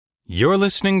You're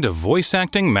listening to Voice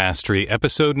Acting Mastery,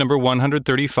 episode number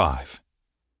 135.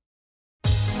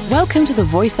 Welcome to the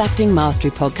Voice Acting Mastery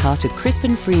podcast with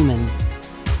Crispin Freeman.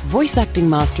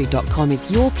 VoiceActingMastery.com is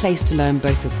your place to learn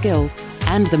both the skills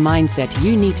and the mindset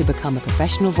you need to become a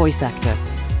professional voice actor,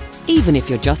 even if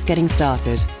you're just getting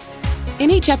started. In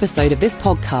each episode of this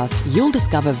podcast, you'll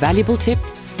discover valuable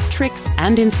tips, tricks,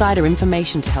 and insider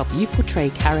information to help you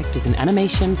portray characters in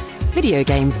animation, video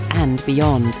games, and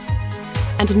beyond.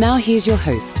 And now here's your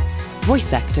host,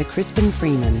 voice actor Crispin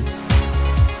Freeman.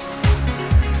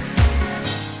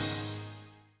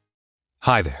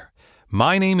 Hi there.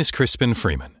 My name is Crispin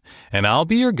Freeman, and I'll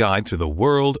be your guide through the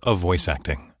world of voice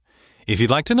acting. If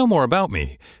you'd like to know more about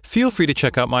me, feel free to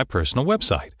check out my personal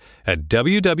website at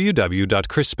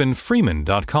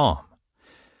www.crispinfreeman.com.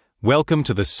 Welcome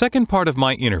to the second part of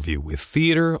my interview with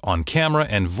theater, on-camera,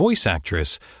 and voice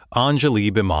actress Anjali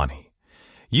Bhimani.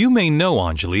 You may know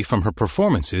Anjali from her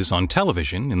performances on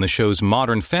television in the shows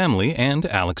Modern Family and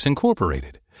Alex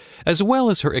Incorporated, as well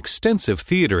as her extensive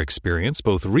theater experience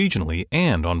both regionally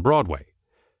and on Broadway.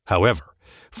 However,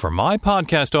 for my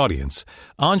podcast audience,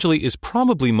 Anjali is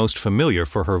probably most familiar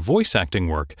for her voice acting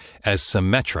work as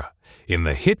Symmetra in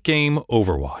the hit game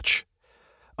Overwatch.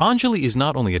 Anjali is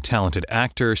not only a talented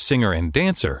actor, singer, and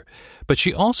dancer, but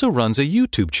she also runs a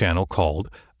YouTube channel called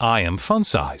I Am Fun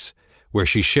Size, where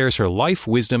she shares her life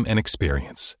wisdom and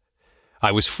experience.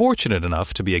 I was fortunate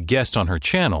enough to be a guest on her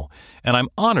channel, and I'm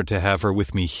honored to have her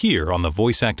with me here on the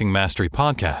Voice Acting Mastery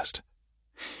podcast.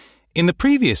 In the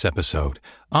previous episode,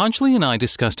 Anjali and I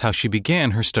discussed how she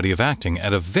began her study of acting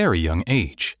at a very young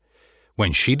age.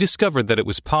 When she discovered that it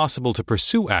was possible to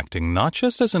pursue acting not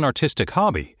just as an artistic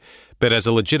hobby, but as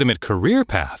a legitimate career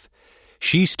path,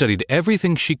 she studied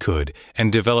everything she could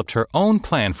and developed her own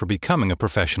plan for becoming a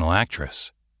professional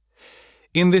actress.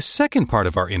 In this second part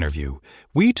of our interview,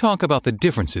 we talk about the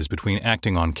differences between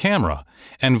acting on camera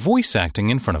and voice acting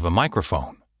in front of a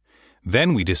microphone.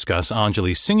 Then we discuss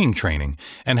Anjali's singing training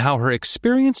and how her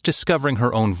experience discovering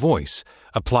her own voice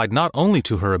applied not only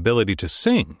to her ability to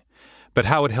sing, but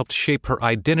how it helped shape her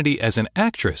identity as an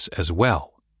actress as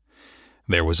well.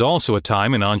 There was also a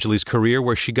time in Anjali's career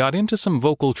where she got into some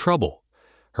vocal trouble.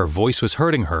 Her voice was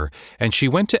hurting her, and she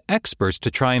went to experts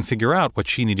to try and figure out what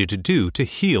she needed to do to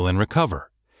heal and recover.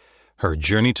 Her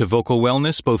journey to vocal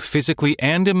wellness, both physically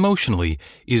and emotionally,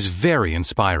 is very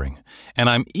inspiring, and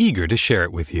I'm eager to share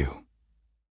it with you.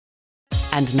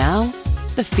 And now,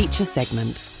 the feature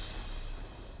segment.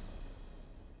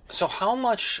 So how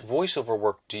much voiceover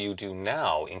work do you do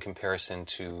now in comparison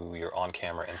to your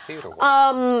on-camera and theater work?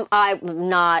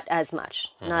 Not as much.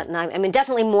 Mm-hmm. I mean,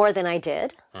 definitely more than I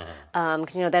did.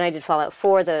 Because, then I did Fallout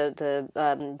 4,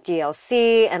 the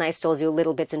DLC, and I still do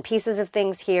little bits and pieces of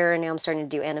things here, and now I'm starting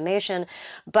to do animation.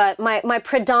 But my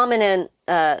predominant,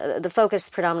 the focus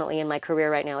predominantly in my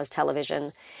career right now is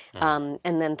television, and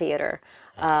then theater.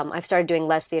 I've started doing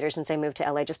less theater since I moved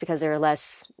to LA, just because there are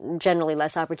generally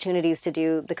less opportunities to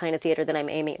do the kind of theater that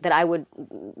that I would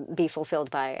be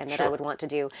fulfilled by and that I would want to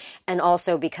do. And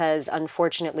also because,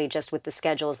 unfortunately, just with the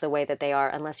schedules the way that they are,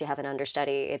 unless you have an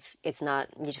understudy, it's not,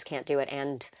 you just can't do it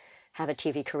and have a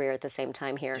TV career at the same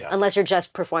time here, unless you're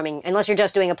just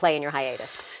doing a play in your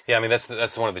hiatus. Yeah, I mean,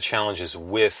 that's one of the challenges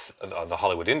with the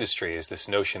Hollywood industry, is this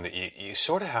notion that you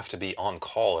sort of have to be on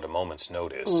call at a moment's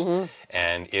notice. Mm-hmm.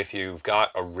 And if you've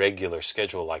got a regular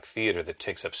schedule like theater that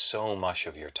takes up so much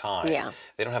of your time,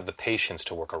 they don't have the patience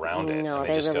to work around it. No, and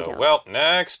they just really go, don't. well,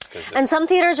 next. And some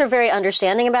theaters are very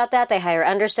understanding about that. They hire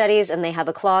understudies, and they have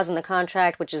a clause in the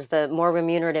contract, which is the more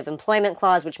remunerative employment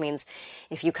clause, which means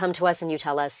if you come to us and you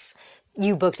tell us,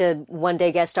 you booked a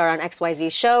one-day guest star on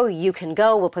XYZ show, you can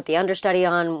go, we'll put the understudy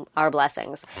on, our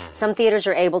blessings. Mm-hmm. Some theaters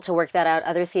are able to work that out.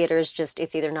 Other theaters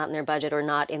it's either not in their budget or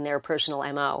not in their personal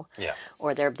MO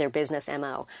or their business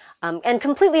MO. And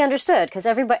completely understood, because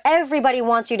everybody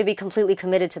wants you to be completely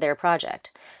committed to their project.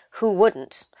 Who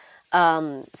wouldn't?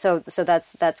 So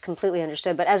that's completely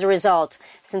understood. But as a result,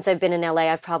 since I've been in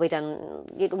LA, I've probably done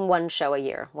one show a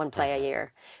year, one play a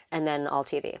year, and then all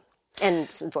TV. And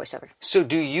voiceover. So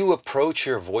do you approach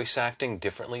your voice acting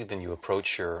differently than you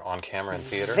approach your on-camera and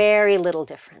theater? Very little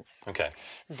difference. Okay.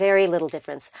 Very little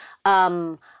difference.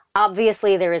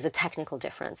 Obviously, there is a technical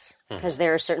difference, because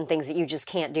there are certain things that you just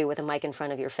can't do with a mic in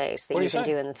front of your face that you can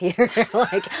do in the theater.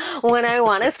 Like, when I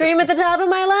want to scream at the top of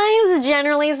my lungs,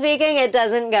 generally speaking, it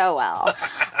doesn't go well.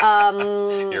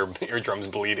 Your eardrum's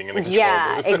bleeding in the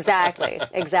control booth.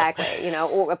 Exactly. You know,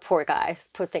 or a poor guy,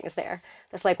 poor things there.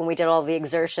 That's like when we did all the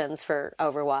exertions for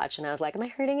Overwatch, and I was like, am I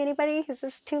hurting anybody? Is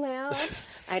this too loud?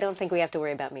 I don't think we have to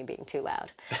worry about me being too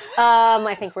loud.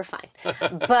 I think we're fine.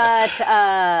 But,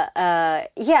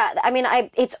 yeah, I mean,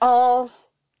 it's all,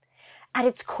 at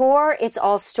its core, it's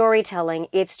all storytelling.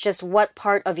 It's just what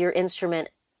part of your instrument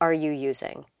are you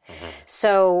using? Mm-hmm.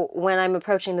 So when I'm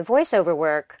approaching the voiceover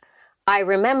work, I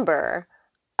remember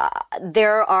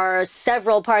there are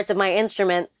several parts of my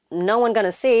instrument no one going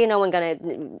to see, no one going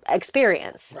to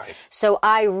experience. Right. So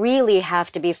I really have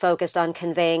to be focused on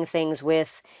conveying things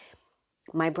with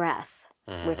my breath,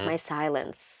 with my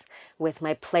silence, with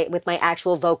my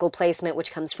actual vocal placement,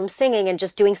 which comes from singing and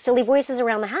just doing silly voices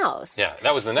around the house. Yeah,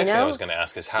 that was the next thing I was going to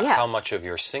ask is how much of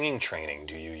your singing training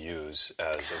do you use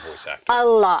as a voice actor? A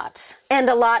lot. And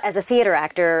a lot as a theater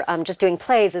actor, just doing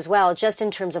plays as well, just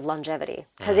in terms of longevity.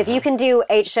 Because if you can do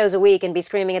 8 shows a week and be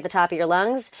screaming at the top of your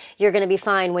lungs, you're going to be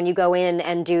fine when you go in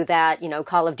and do that,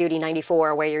 Call of Duty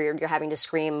 94, where you're having to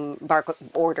scream, bark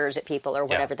orders at people or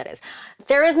whatever that is.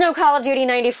 There is no Call of Duty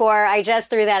 94. I just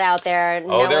threw that out there.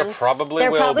 There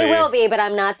probably will be, but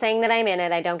I'm not saying that I'm in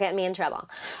it. Don't get me in trouble.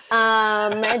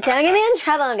 Don't get me in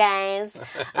trouble, guys.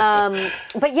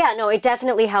 But yeah, no, it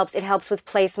definitely helps. It helps with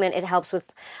placement. It helps with,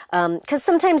 because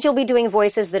sometimes you'll be doing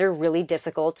voices that are really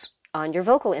difficult on your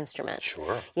vocal instrument.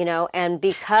 Sure. And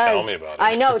because... Tell me about it.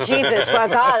 I know, Jesus, well,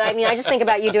 God, I mean, I just think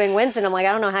about you doing Winston. I'm like,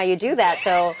 I don't know how you do that,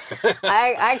 so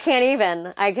I can't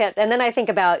even. And then I think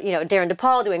about, Darren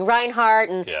DePaul doing Reinhardt,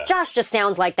 and Josh just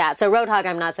sounds like that. So Roadhog,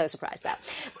 I'm not so surprised about.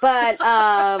 But,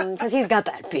 because he's got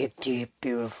that big, deep,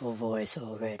 beautiful voice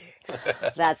already.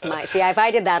 That's see, if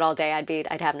I did that all day,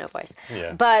 I'd have no voice.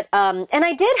 Yeah. But, and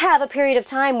I did have a period of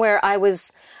time where I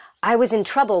was in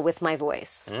trouble with my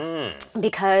voice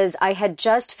because I had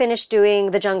just finished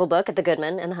doing The Jungle Book at the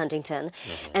Goodman and the Huntington,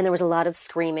 and there was a lot of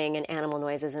screaming and animal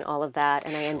noises and all of that,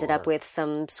 and I ended up with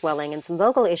some swelling and some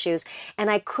vocal issues, and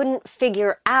I couldn't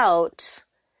figure out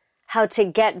how to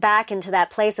get back into that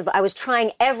place of, I was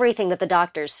trying everything that the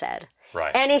doctors said.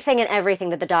 Right. Anything and everything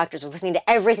that the doctors were listening to,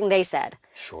 everything they said.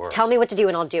 Sure. Tell me what to do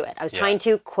and I'll do it. I was trying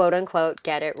to, quote unquote,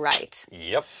 get it right.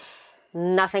 Yep.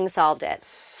 Nothing solved it.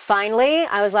 Finally,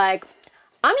 I was like,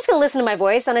 I'm just going to listen to my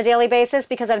voice on a daily basis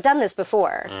because I've done this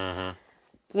before. I've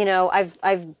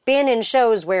been in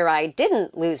shows where I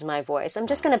didn't lose my voice. I'm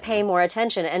just going to pay more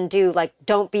attention and do,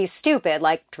 don't be stupid,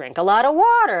 drink a lot of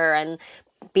water and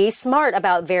be smart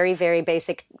about very, very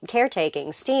basic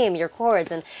caretaking, steam your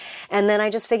cords. And then I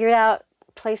just figured out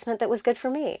placement that was good for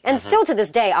me. And still to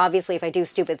this day, obviously, if I do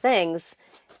stupid things,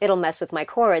 it'll mess with my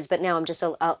cords, but now I'm just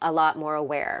a lot more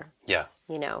aware. Yeah.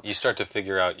 You start to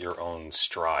figure out your own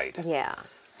stride. Yeah.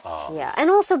 Yeah. And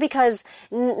also because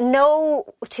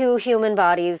no 2 human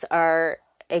bodies are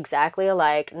exactly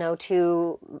alike. No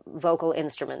 2 vocal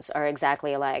instruments are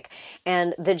exactly alike.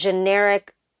 And the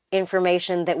generic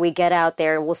information that we get out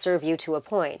there will serve you to a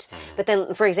point. But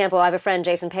then, for example, I have a friend,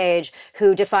 Jason Page,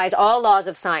 who defies all laws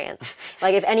of science.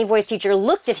 If any voice teacher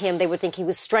looked at him, they would think he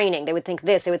was straining. They would think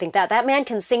this, they would think that. That man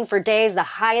can sing for days, the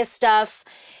highest stuff,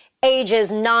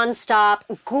 ages, nonstop,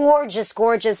 gorgeous,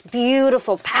 gorgeous,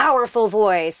 beautiful, powerful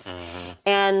voice.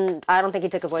 And I don't think he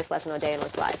took a voice lesson a day in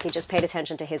his life. He just paid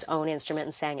attention to his own instrument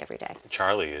and sang every day.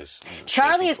 Charlie is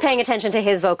paying attention to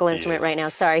his vocal instrument right now.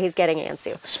 Sorry, he's getting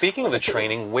antsy. Speaking of the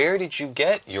training, where did you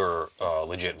get your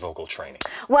legit vocal traiing?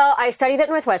 Well, I studied at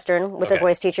Northwestern with a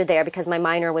voice teacher there because my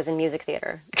minor was in music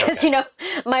theater. Because,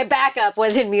 my backup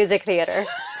was in music theater.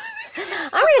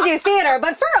 I'm going to do theater,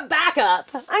 but for a backup,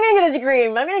 I'm going to get a degree.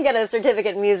 I'm going to get a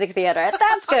certificate in music theater.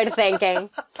 That's good thinking.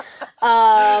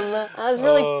 I was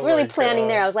really planning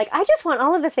there. I was like, I just want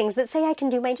all of the things that say I can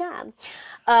do my job.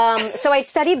 So I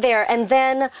studied there, and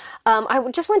then I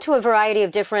just went to a variety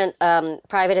of different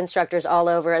private instructors all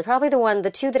over. Probably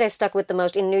the 2 that I stuck with the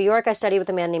most. In New York, I studied with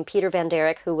a man named Peter Van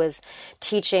Derrick, who was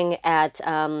teaching at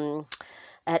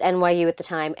NYU at the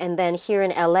time. And then here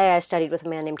in LA, I studied with a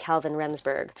man named Calvin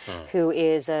Remsburg, who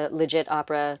is a legit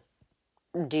opera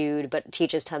dude, but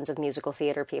teaches tons of musical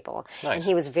theater people. Nice. And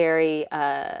he was very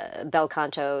bel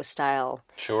canto style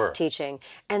teaching.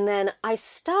 And then I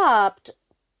stopped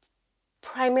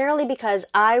primarily because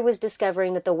I was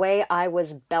discovering that the way I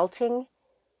was belting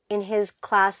in his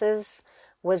classes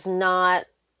was not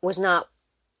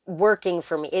working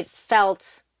for me. It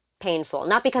felt painful,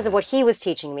 not because of what he was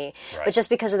teaching me, but just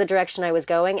because of the direction I was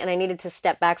going, and I needed to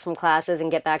step back from classes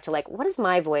and get back to what is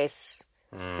my voice,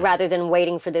 rather than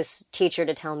waiting for this teacher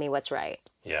to tell me what's right.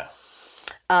 Yeah.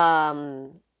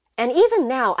 And even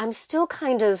now, I'm still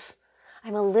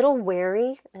I'm a little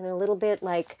wary and a little bit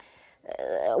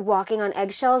walking on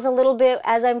eggshells a little bit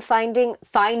as I'm finding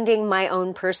my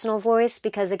own personal voice,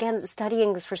 because again,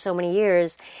 studying for so many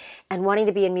years and wanting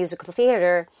to be in musical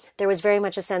theater, there was very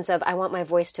much a sense of I want my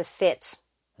voice to fit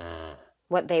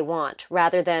what they want,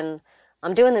 rather than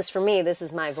I'm doing this for me, this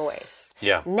is my voice.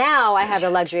 Yeah. Now I have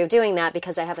the luxury of doing that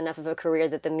because I have enough of a career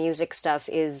that the music stuff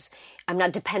I'm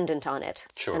not dependent on it.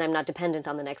 Sure. And I'm not dependent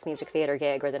on the next music theater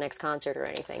gig or the next concert or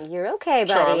anything. You're okay,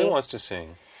 buddy. Charlie wants to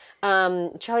sing.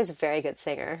 Charlie's a very good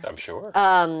singer. I'm sure.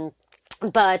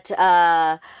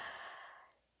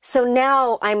 So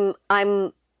now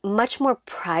I'm much more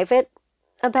private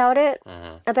about it,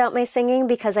 about my singing,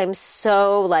 because I'm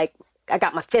so like, I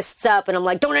got my fists up and I'm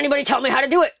like, don't anybody tell me how to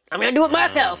do it. I'm going to do it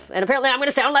myself. And apparently I'm going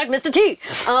to sound like Mr. T.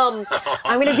 I'm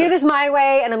going to do this my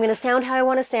way, and I'm going to sound how I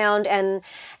want to sound. And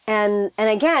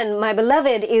again, my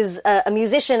beloved is a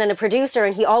musician and a producer,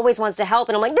 and he always wants to help.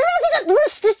 And I'm like, let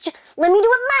me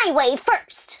do it my way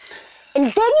first. And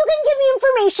then you can give me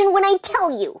information when I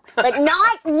tell you. But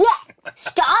not yet.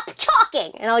 Stop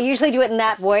talking. And I'll usually do it in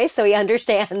that voice so he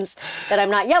understands that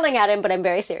I'm not yelling at him, but I'm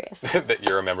very serious. That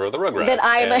you're a member of the Rugrats.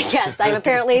 That I'm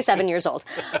apparently 7 years old.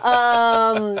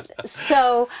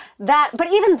 So but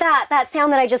even that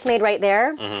sound that I just made right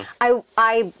there,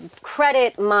 I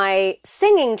credit my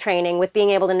singing training with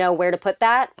being able to know where to put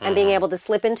that and being able to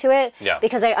slip into it. Yeah.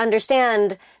 Because I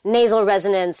understand nasal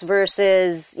resonance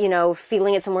versus,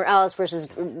 feeling it somewhere else versus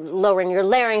lowering your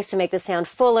larynx to make the sound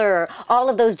fuller, or all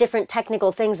of those different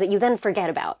technical things that you then forget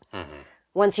about.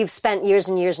 Once you've spent years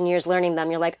and years and years learning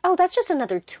them, you're like, oh, that's just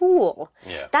another tool.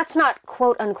 Yeah. That's not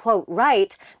quote unquote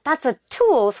right. That's a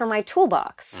tool for my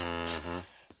toolbox.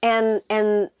 And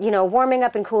warming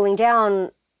up and cooling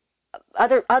down,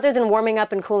 other than warming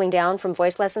up and cooling down from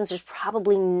voice lessons, there's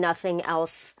probably nothing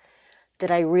else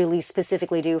that I really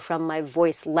specifically do from my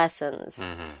voice lessons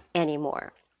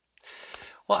anymore.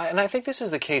 Well, and I think this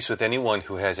is the case with anyone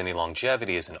who has any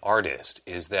longevity as an artist,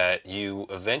 is that you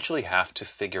eventually have to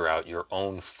figure out your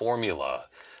own formula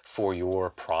for your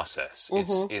process.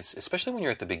 It's especially when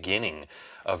you're at the beginning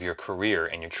of your career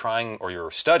and you're trying, or your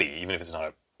study, even if it's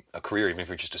not a career, even if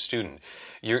you're just a student,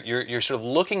 you're sort of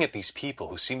looking at these people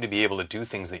who seem to be able to do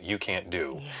things that you can't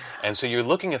do. Yeah. And so you're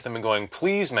looking at them and going,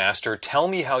 please, master, tell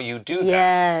me how you do that.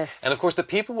 Yes. And of course, the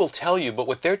people will tell you, but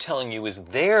what they're telling you is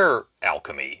their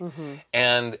alchemy.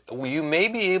 And you may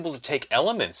be able to take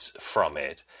elements from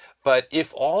it, but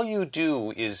if all you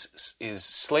do is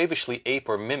slavishly ape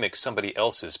or mimic somebody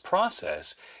else's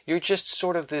process, you're just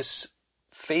sort of this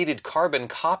faded carbon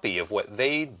copy of what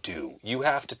they do. You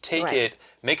have to take it,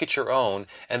 make it your own,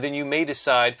 and then you may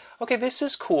decide, okay, this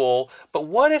is cool, but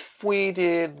what if we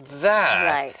did that?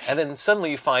 Right. And then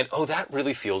suddenly you find, oh, that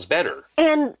really feels better.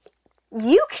 And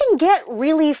you can get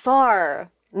really far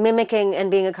mimicking and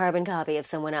being a carbon copy of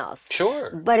someone else.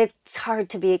 Sure. But it's hard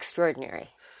to be extraordinary.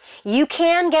 You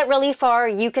can get really far,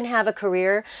 you can have a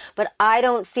career, but I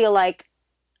don't feel like,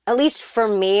 at least for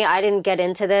me, I didn't get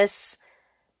into this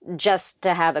just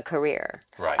to have a career.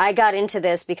 Right. I got into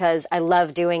this because I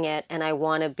love doing it and I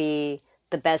want to be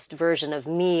the best version of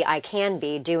me I can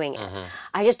be doing it.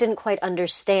 I just didn't quite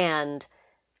understand.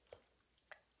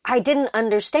 I didn't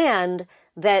understand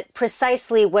that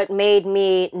precisely what made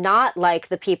me not like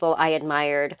the people I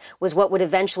admired was what would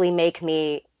eventually make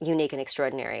me unique and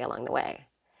extraordinary along the way.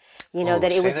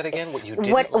 That it was... Say that again, what you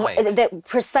didn't like. That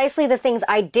precisely the things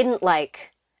I didn't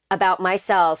like about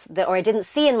myself, or I didn't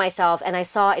see in myself, and I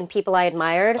saw in people I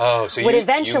admired, could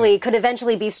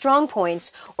eventually be strong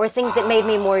points or things that made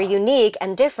me more unique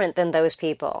and different than those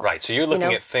people. Right. So you're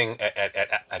looking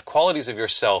at qualities of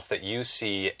yourself that you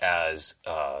see as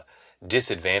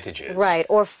disadvantages. Right,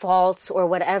 or faults or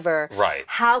whatever. Right.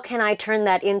 How can I turn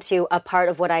that into a part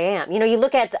of what I am? You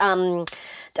look at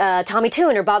Tommy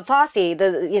Tune or Bob Fosse,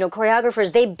 the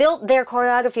choreographers, they built their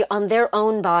choreography on their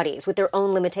own bodies with their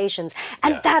own limitations.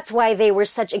 And that's why they were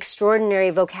such extraordinary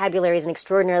vocabularies and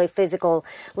extraordinarily physical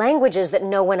languages that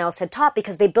no one else had taught,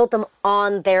 because they built them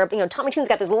on their, Tommy Tune's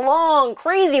got this long,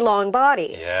 crazy long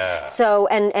body. Yeah. So,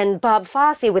 and Bob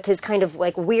Fosse with his kind of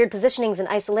like weird positionings and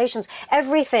isolations,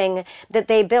 everything that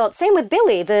they built. Same with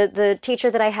Billy, the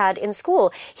teacher that I had in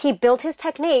school. He built his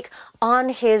technique on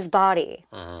his body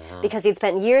because he'd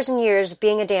spent years and years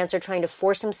being a dancer trying to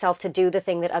force himself to do the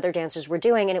thing that other dancers were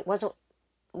doing, and it wasn't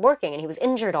working, and he was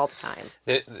injured all the time.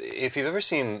 If you've ever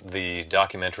seen the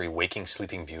documentary Waking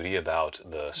Sleeping Beauty about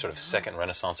the sort of second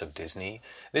renaissance of Disney,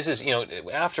 this is,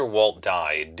 after Walt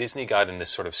died, Disney got in this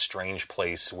sort of strange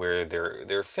place where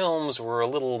their films were a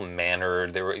little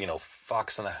mannered. They were,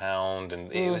 Fox and the Hound,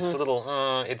 and it was a little,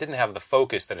 it didn't have the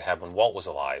focus that it had when Walt was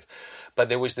alive. But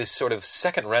there was this sort of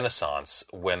second renaissance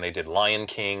when they did Lion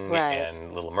King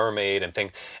and Little Mermaid and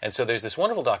things. And so there's this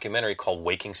wonderful documentary called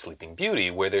Waking Sleeping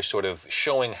Beauty, where they're sort of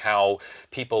showing how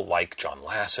people like John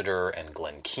Lasseter and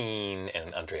Glenn Keane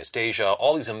and Andreas Deja,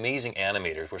 all these amazing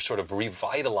animators, were sort of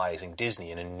revitalizing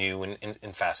Disney in a new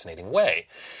and fascinating way.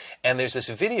 And there's this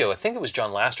video, I think it was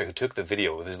John Lasseter who took the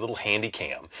video with his little handy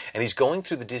cam, and he's going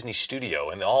through the Disney studio,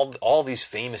 and all these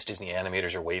famous Disney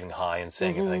animators are waving hi and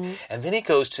saying everything. And then he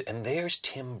goes to, and there's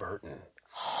Tim Burton.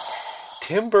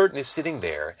 Tim Burton is sitting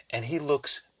there, and he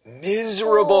looks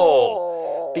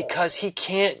miserable because he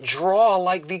can't draw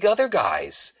like the other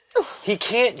guys. He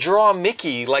can't draw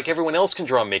Mickey like everyone else can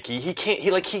draw Mickey. He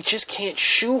just can't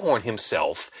shoehorn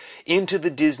himself into the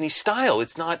Disney style.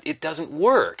 It doesn't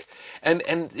work. And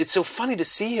it's so funny to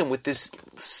see him with this,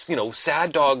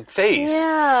 sad dog face.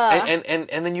 Yeah.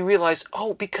 And then you realize,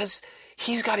 because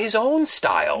he's got his own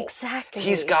style. Exactly.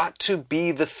 He's got to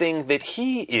be the thing that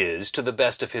he is to the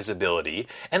best of his ability,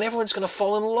 and everyone's going to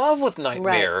fall in love with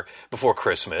Nightmare Before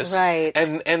Christmas. Right.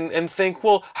 And think,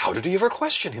 well, how did he ever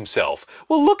question himself?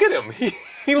 Well, look at him.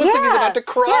 He looks like he's about to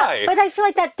cry. Yeah, but I feel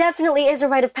like that definitely is a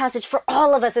rite of passage for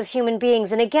all of us as human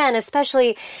beings. And again,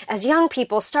 especially as young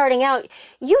people starting out,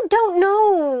 you don't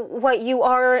know what you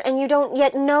are, and you don't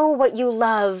yet know what you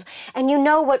love, and you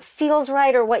know what feels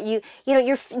right, or what you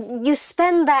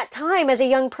spend that time as a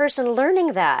young person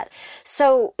learning that.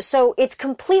 So it's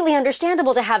completely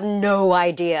understandable to have no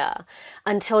idea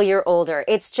until you're older.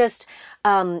 It's just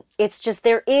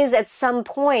there is at some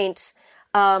point,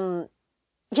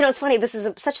 it's funny, this is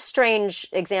such a strange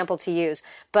example to use,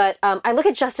 but I look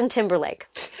at Justin Timberlake,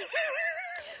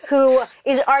 who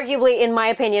is arguably, in my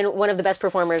opinion, one of the best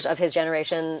performers of his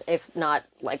generation, if not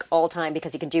like all time,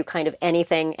 because he can do kind of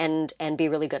anything and be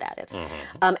really good at it,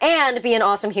 and be an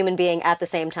awesome human being at the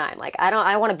same time. Like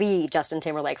I want to be Justin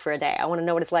Timberlake for a day. I want to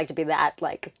know what it's like to be that.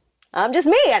 Like I'm just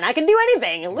me, and I can do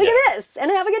anything. Look at this,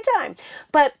 and have a good time.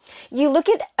 But you look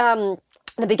at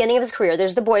the beginning of his career.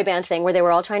 There's the boy band thing where they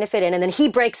were all trying to fit in, and then he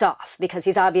breaks off because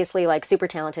he's obviously like super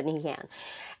talented and he can.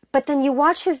 But then you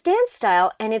watch his dance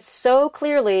style, and it's so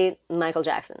clearly Michael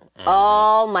Jackson.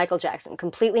 All Michael Jackson.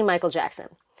 Completely Michael Jackson.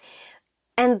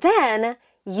 And then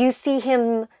you see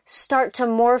him start to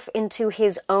morph into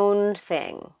his own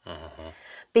thing.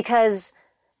 Because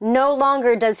no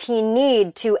longer does he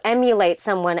need to emulate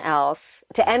someone else,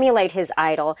 to emulate his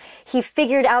idol. He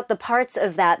figured out the parts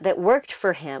of that worked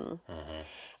for him.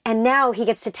 And now he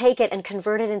gets to take it and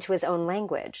convert it into his own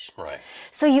language. Right.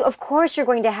 So of course you're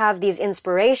going to have these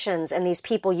inspirations and these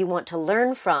people you want to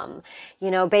learn from.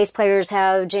 Bass players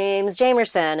have James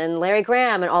Jamerson and Larry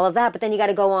Graham and all of that, but then you got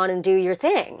to go on and do your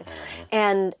thing.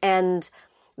 And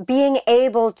being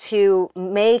able to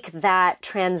make that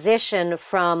transition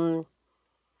from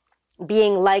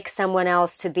being like someone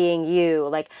else to being you,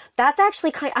 like that's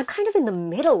actually I'm kind of in the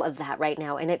middle of that right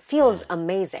now, and it feels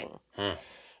amazing.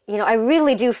 I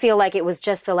really do feel like it was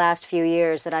just the last few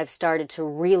years that I've started to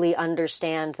really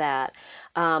understand that.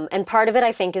 And part of it,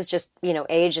 I think, is just,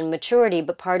 age and maturity,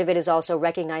 but part of it is also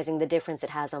recognizing the difference it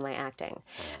has on my acting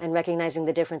and recognizing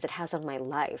the difference it has on my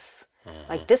life.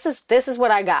 Like, this is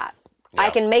what I got. Yeah. I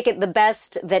can make it the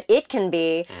best that it can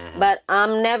be, but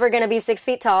I'm never going to be 6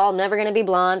 feet tall. I'm never going to be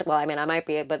blonde. Well, I mean, I might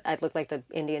be, but I'd look like the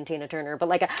Indian Tina Turner. But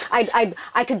like,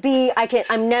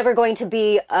 I'm never going to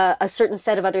be a certain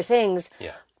set of other things.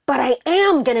 Yeah. But I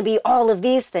am going to be all of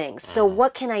these things. So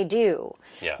what can I do?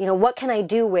 Yeah. What can I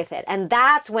do with it? And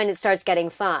that's when it starts getting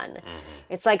fun.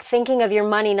 It's like thinking of your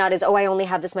money not as, I only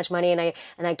have this much money and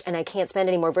I can't spend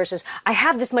anymore, versus I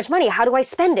have this much money. How do I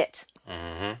spend it?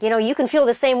 You can feel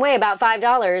the same way about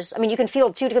 $5. I mean, you can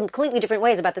feel two completely different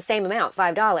ways about the same amount,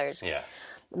 $5. Yeah.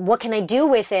 What can I do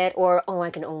with it? Or, I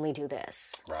can only do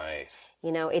this. Right.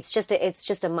 It's just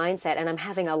a mindset, and I'm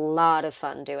having a lot of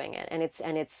fun doing it. And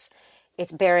it's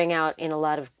bearing out in a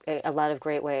lot of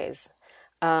great ways.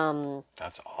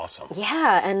 That's awesome.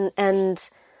 Yeah, and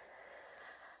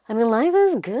I mean, life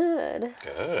is good.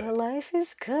 Good. Life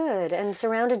is good, and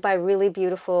surrounded by really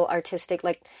beautiful artistic.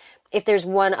 Like, if there's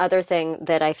one other thing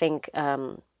that I think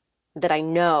that I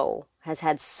know has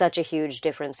had such a huge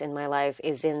difference in my life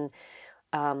is in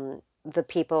the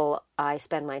people I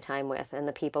spend my time with and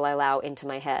the people I allow into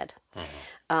my head,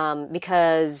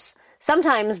 because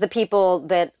sometimes the people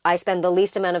that I spend the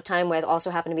least amount of time with also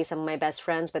happen to be some of my best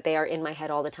friends, but they are in my head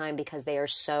all the time because they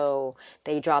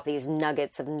drop these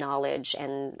nuggets of knowledge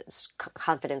and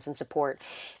confidence and support.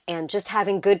 And just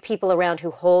having good people around who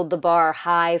hold the bar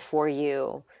high for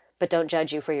you, but don't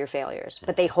judge you for your failures.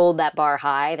 But they hold that bar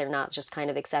high. They're not just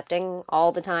kind of accepting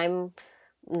all the time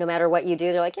no matter what you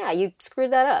do, they're like, yeah, you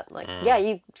screwed that up. Like, yeah,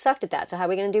 you sucked at that. So how are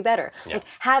we going to do better? Yeah. Like,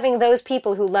 having those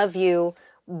people who love you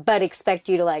but expect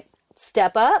you to like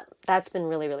step up, that's been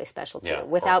really, really special too. Yeah.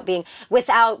 Without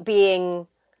being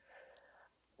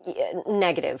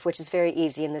negative, which is very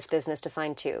easy in this business to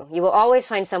find too. You will always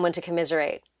find someone to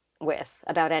commiserate with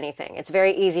about anything. It's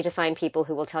very easy to find people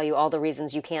who will tell you all the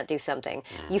reasons you can't do something.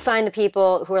 You find the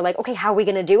people who are like, okay, how are we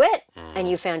going to do it? And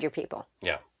you found your people.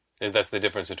 Yeah. That's the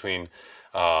difference between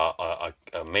a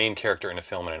main character in a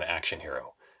film and an action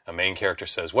hero. A main character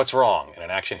says, what's wrong? And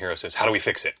an action hero says, how do we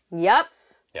fix it? Yep.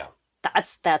 Yeah.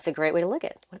 That's a great way to look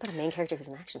at it. What about a main character who's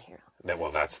an action hero?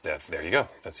 That's there you go.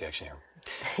 That's the action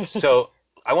hero. So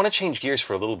I want to change gears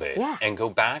for a little bit and go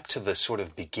back to the sort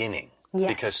of beginning. Yes.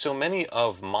 Because so many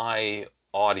of my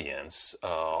audience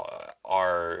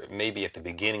are maybe at the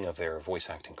beginning of their voice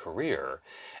acting career,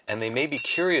 and they may be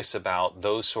curious about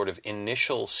those sort of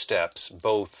initial steps,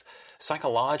 both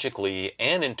psychologically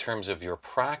and in terms of your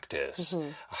practice,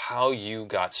 how you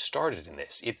got started in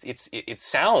this. It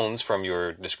sounds from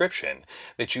your description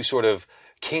that you sort of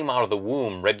came out of the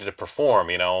womb ready to perform,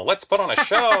 let's put on a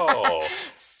show.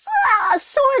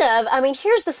 Sort of. I mean,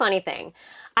 here's the funny thing.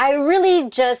 I really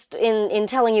just, in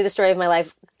telling you the story of my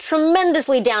life,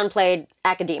 tremendously downplayed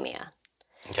academia.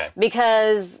 Okay.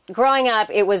 Because growing up,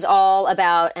 it was all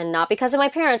about, and not because of my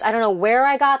parents, I don't know where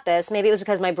I got this. Maybe it was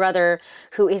because my brother,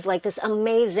 who is like this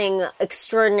amazing,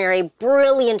 extraordinary,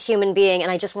 brilliant human being,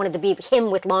 and I just wanted to be him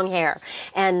with long hair.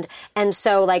 And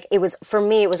so, like, it was, for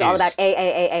me, it was all about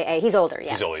A. He's older,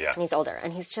 yeah. He's older, yeah. He's older.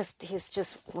 And he's just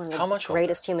one of the How much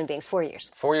greatest human beings. 4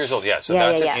 years. 4 years old, yeah. So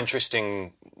that's an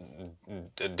interesting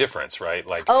difference, right?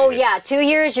 Like, 2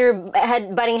 years, you're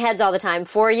butting heads all the time.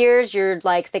 4 years, you're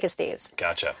like thick as thieves.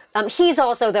 Gotcha. He's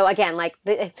also, though, again, like,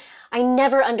 I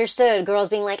never understood girls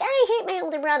being like, I hate my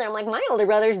older brother. I'm like, my older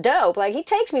brother's dope. Like, he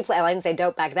takes me well, I didn't say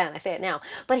dope back then. I say it now.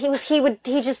 But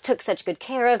he just took such good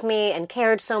care of me and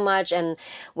cared so much and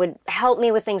would help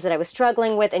me with things that I was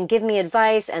struggling with and give me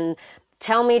advice and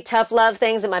tell me tough love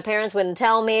things that my parents wouldn't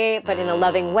tell me, but in a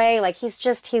loving way. Like, he's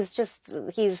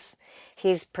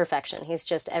perfection. He's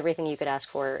just everything you could ask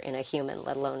for in a human,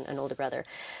 let alone an older brother.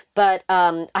 But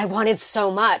I wanted so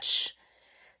much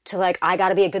to, like, I got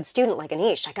to be a good student like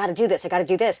Anish. I got to do this. I got to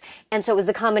do this. And so it was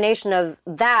the combination of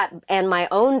that and my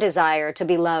own desire to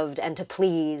be loved and to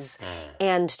please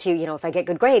and to, if I get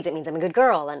good grades, it means I'm a good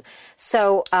girl. And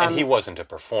so... and he wasn't a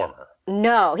performer.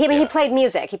 No. He played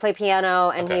music. He played piano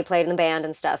and he played in the band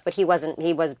and stuff. But he was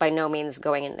by no means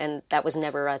going in, and that was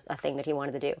never a thing that he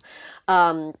wanted to do.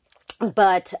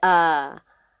 But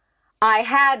I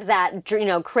had that,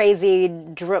 crazy,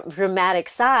 dramatic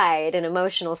side and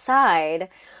emotional side,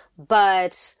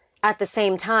 but at the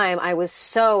same time, I was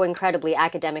so incredibly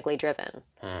academically driven.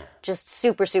 Just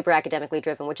super, super academically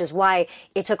driven, which is why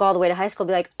it took all the way to high school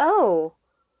to be like, oh,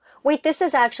 wait, this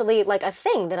is actually like a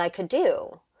thing that I could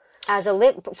do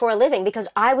for a living, because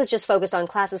I was just focused on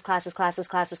classes,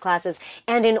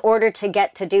 and in order to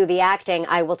get to do the acting,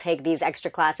 I will take these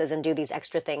extra classes and do these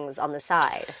extra things on the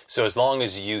side. So as long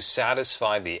as you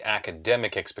satisfy the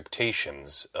academic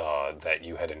expectations that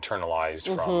you had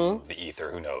internalized from the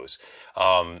ether, who knows,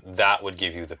 that would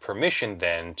give you the permission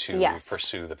then to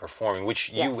pursue the performing,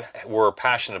 which you were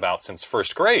passionate about since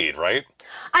first grade, right?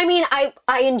 I mean,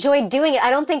 I enjoyed doing it. I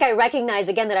don't think I recognized,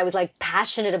 again, that I was, like,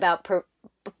 passionate about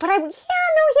but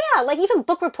like, even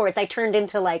book reports I turned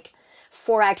into, like,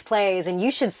 4-act plays, and you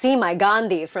should see my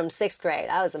Gandhi from 6th grade.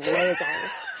 That was amazing.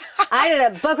 I did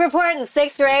a book report in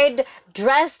 6th grade,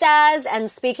 dressed as and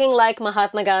speaking like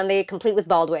Mahatma Gandhi, complete with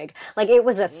bald wig. Like, it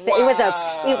was a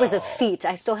feat.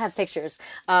 I still have pictures.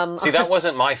 See, that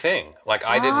wasn't my thing. Like,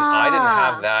 I didn't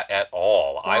have that at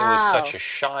all. Wow. I was such a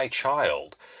shy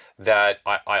child that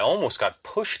I almost got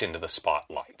pushed into the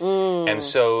spotlight. And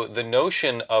so the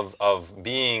notion of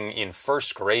being in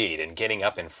first grade and getting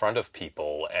up in front of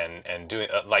people and doing,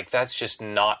 that's just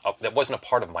that wasn't a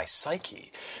part of my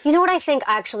psyche. You know what I think,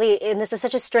 actually, and this is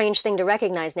such a strange thing to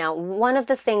recognize now, one of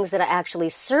the things that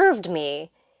actually served me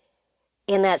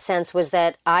in that sense was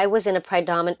that I was in a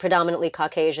predominantly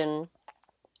Caucasian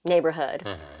neighborhood,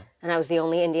 and I was the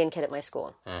only Indian kid at my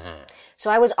school.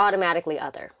 So I was automatically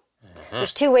other.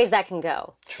 There's two ways that can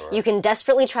go. Sure. You can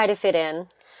desperately try to fit in,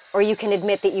 or you can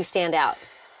admit that you stand out.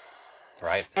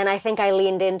 Right. And I think I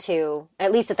leaned into,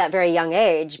 at least at that very young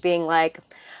age, being like,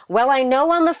 well, I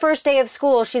know on the first day of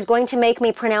school she's going to make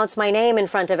me pronounce my name in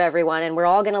front of everyone, and we're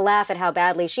all going to laugh at how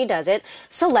badly she does it,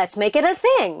 so let's make it a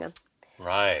thing.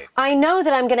 Right. I know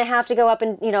that I'm going to have to go up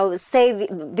and, say,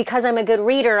 because I'm a good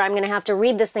reader, I'm going to have to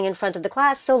read this thing in front of the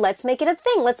class, so let's make it a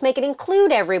thing. Let's make it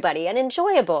include everybody and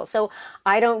enjoyable, so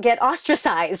I don't get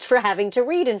ostracized for having to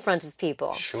read in front of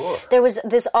people. Sure. There was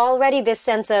this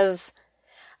sense of...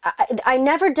 I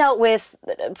never dealt with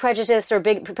prejudice or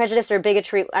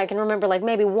bigotry. I can remember like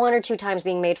maybe 1 or 2 times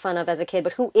being made fun of as a kid,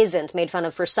 but who isn't made fun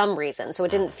of for some reason? So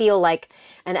it didn't feel like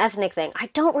an ethnic thing.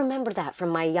 I don't remember that from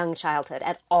my young childhood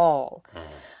at all.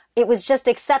 It was just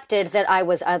accepted that I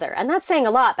was other. And that's saying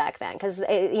a lot back then, because,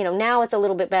 now it's a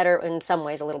little bit better, in some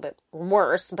ways a little bit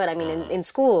worse, but I mean in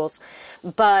schools.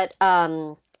 But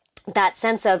that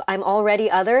sense of I'm already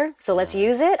other, so let's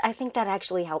use it, I think that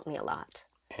actually helped me a lot.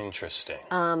 Interesting.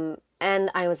 And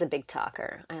I was a big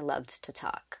talker. I loved to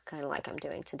talk, kind of like I'm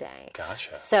doing today.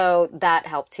 Gotcha. So that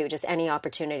helped too. Just any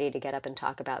opportunity to get up and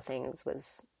talk about things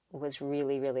was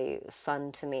really, really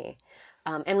fun to me.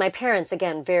 And my parents,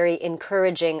 again, very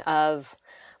encouraging of,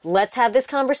 let's have this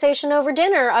conversation over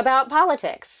dinner about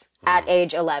politics at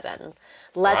age 11.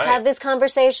 Let's have this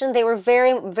conversation. They were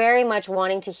very, very much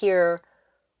wanting to hear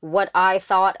what I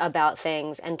thought about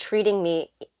things and treating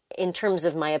me in terms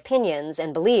of my opinions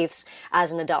and beliefs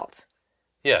as an adult.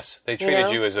 Yes, they treated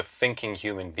you as a thinking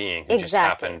human being who just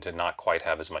happened to not quite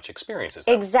have as much experience as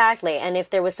them. Exactly. And if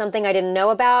there was something I didn't know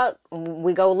about,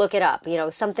 we go look it up,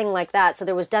 something like that. So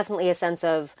there was definitely a sense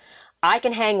of, I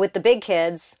can hang with the big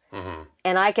kids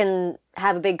and I can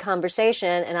have a big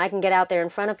conversation and I can get out there in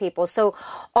front of people. So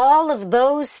all of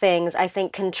those things, I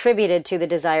think, contributed to the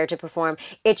desire to perform.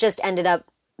 It just ended up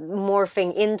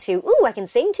morphing into, ooh, I can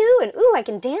sing too, and ooh, I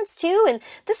can dance too, and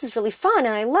this is really fun,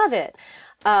 and I love it.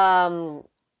 And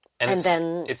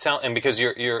because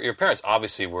your parents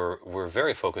obviously were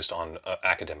very focused on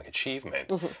academic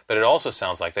achievement, but it also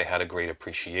sounds like they had a great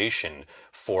appreciation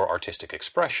for artistic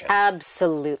expression.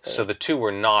 Absolutely. So the two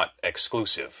were not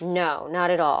exclusive. No,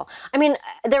 not at all. I mean,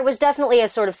 there was definitely a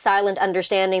sort of silent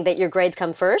understanding that your grades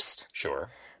come first. Sure.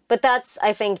 But that's,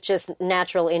 I think, just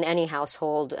natural in any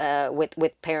household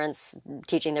with parents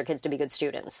teaching their kids to be good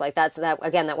students. Like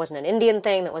that wasn't an Indian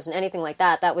thing. That wasn't anything like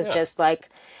that. That was just like,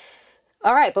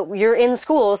 all right, but you're in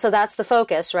school, so that's the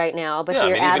focus right now. But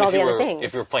here, add all the other things.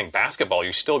 If you were playing basketball,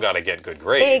 you still got to get good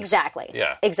grades. Exactly.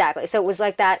 Yeah. Exactly. So it was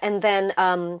like that. And then,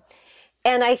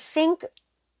 and I think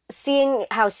seeing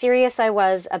how serious I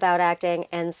was about acting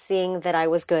and seeing that I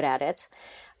was good at it,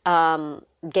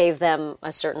 gave them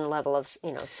a certain level of,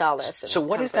 solace. So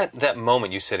what is that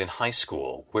moment you said in high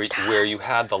school where you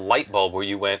had the light bulb where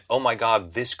you went, oh my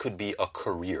God, this could be a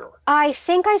career? I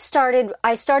think I started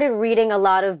reading a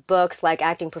lot of books like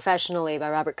Acting Professionally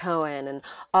by Robert Cohen and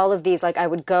all of these. Like I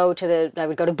would go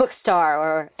to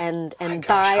Bookstore and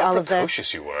buy all of the. How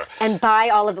precocious you were. And buy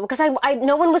all of them because I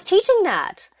no one was teaching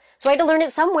that, so I had to learn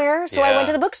it somewhere. So I went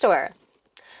to the bookstore.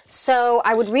 So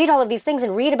I would read all of these things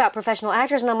and read about professional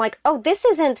actors, and I'm like, oh, this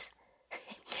isn't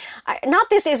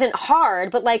hard,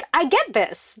 but like, I get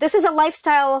this. This is a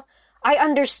lifestyle. I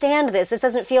understand this. This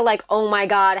doesn't feel like, oh my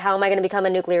God, how am I going to become a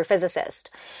nuclear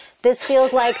physicist? This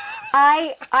feels like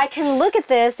I can look at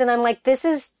this and I'm like, this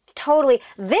is totally,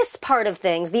 this part of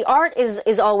things, the art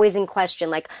is always in question,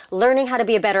 like learning how to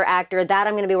be a better actor, that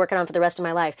I'm going to be working on for the rest of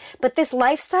my life. But this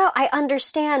lifestyle, I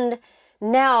understand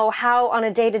now how on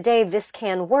a day-to-day this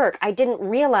can work. I didn't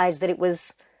realize that it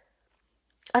was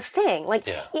a thing.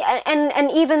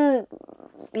 And even,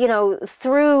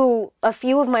 through a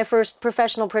few of my first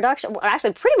professional production,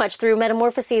 actually pretty much through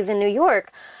Metamorphoses in New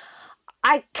York,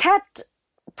 I kept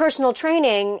personal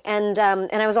training and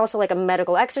I was also like a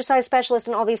medical exercise specialist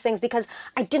and all these things because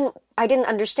I didn't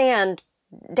understand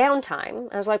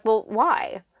downtime. I was like, well,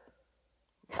 why?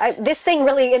 This thing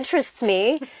really interests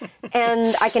me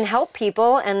and I can help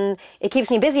people and it keeps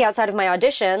me busy outside of my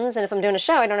auditions. And if I'm doing a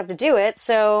show, I don't have to do it.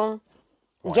 So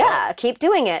yeah, keep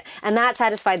doing it. And that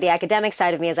satisfied the academic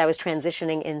side of me as I was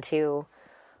transitioning into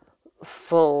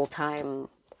full-time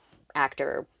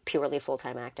actor, purely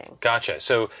full-time acting. Gotcha.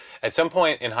 So at some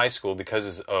point in high school,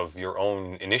 because of your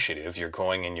own initiative, you're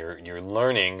going and you're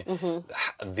learning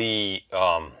the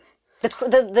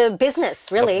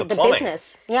business, really. The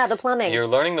business. Yeah, the plumbing. You're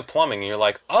learning the plumbing, and you're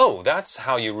like, oh, that's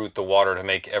how you route the water to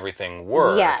make everything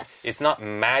work. Yes. It's not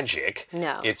magic.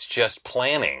 No. It's just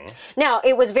planning. Now,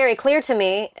 it was very clear to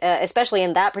me, especially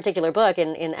in that particular book,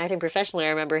 in Acting Professionally, I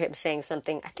remember him saying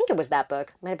something, I think it was that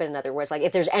book, might have been another, where it's like,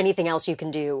 if there's anything else you can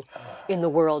do in the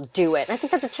world, do it. And I think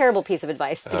that's a terrible piece of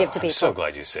advice to give to people. I'm so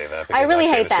glad you say that, because I really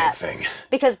say hate the that. same thing.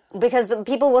 Because the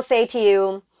people will say to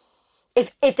you,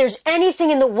 if there's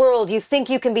anything in the world you think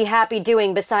you can be happy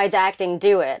doing besides acting,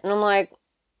 do it. And I'm like,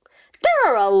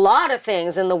 there are a lot of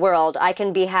things in the world I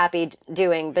can be happy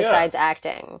doing besides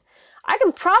acting. I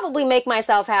can probably make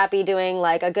myself happy doing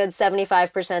like a good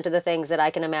 75% of the things that I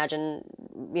can imagine,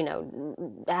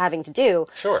 having to do.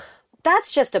 Sure. That's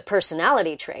just a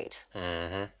personality trait.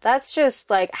 Mm-hmm. That's just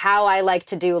like how I like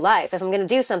to do life. If I'm going to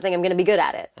do something, I'm going to be good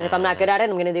at it. And if I'm not good at it,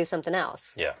 I'm going to do something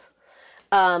else. Yeah.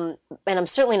 And I'm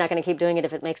certainly not going to keep doing it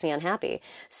if it makes me unhappy.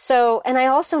 So, and I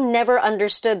also never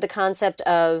understood the concept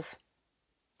of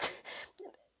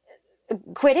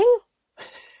quitting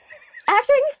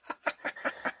acting.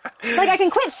 Like, I can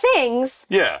quit things.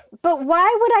 Yeah. But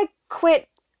why would I quit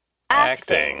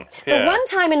acting? Yeah. The one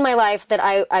time in my life that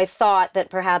I thought that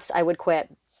perhaps I would quit,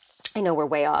 I know we're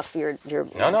way off. You're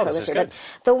No, this is good. But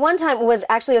the one time was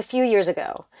actually a few years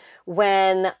ago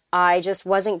when I just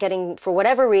wasn't getting, for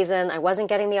whatever reason, I wasn't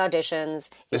getting the auditions.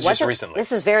 This is just recently?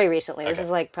 This is very recently. Okay. This is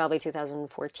like probably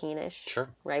 2014-ish. Sure.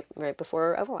 Right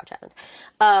before Overwatch happened.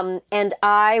 And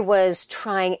I was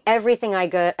trying everything I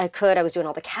could. I was doing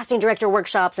all the casting director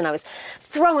workshops, and I was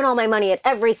throwing all my money at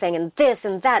everything and this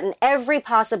and that and every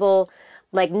possible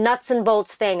like nuts and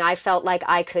bolts thing I felt like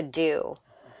I could do.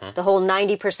 Mm-hmm. The whole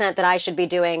 90% that I should be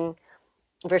doing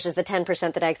versus the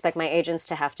 10% that I expect my agents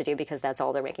to have to do because that's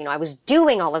all they're making. I was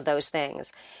doing all of those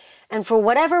things. And for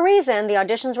whatever reason, the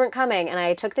auditions weren't coming. And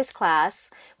I took this class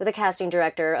with a casting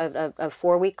director, a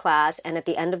 4-week class. And at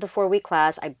the end of the 4-week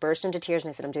class, I burst into tears and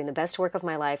I said, I'm doing the best work of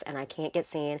my life and I can't get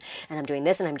seen. And I'm doing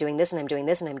this and I'm doing this and I'm doing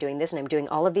this and I'm doing this and I'm doing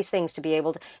all of these things to be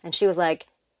able to. And she was like,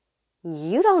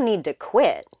 you don't need to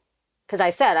quit. Because I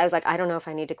was like, I don't know if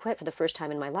I need to quit for the first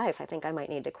time in my life. I think I might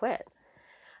need to quit.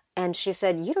 And she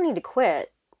said, you don't need to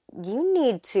quit. You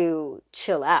need to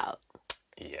chill out.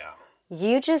 Yeah.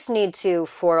 You just need to,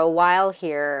 for a while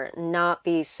here, not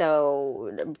be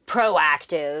so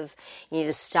proactive. You need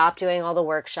to stop doing all the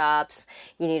workshops.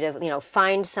 You need to,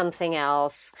 find something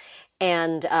else.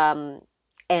 And that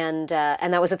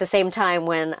was at the same time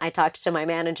when I talked to my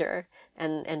manager.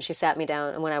 And she sat me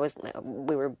down, and when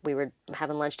we were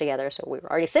having lunch together, so we were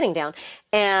already sitting down,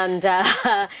 and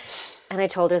I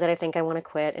told her that I think I want to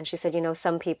quit, and she said,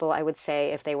 some people, I would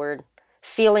say, if they were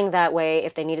feeling that way,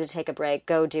 if they needed to take a break,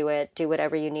 go do it, do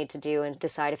whatever you need to do, and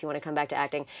decide if you want to come back to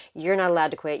acting. You're not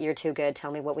allowed to quit. You're too good.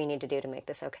 Tell me what we need to do to make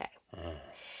this okay.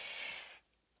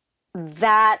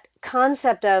 That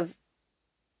concept of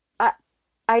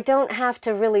I don't have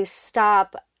to really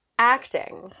stop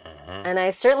acting. And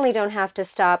I certainly don't have to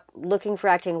stop looking for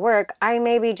acting work. I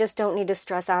maybe just don't need to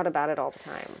stress out about it all the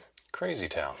time. Crazy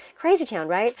town. Crazy town,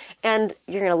 right? And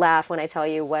you're going to laugh when I tell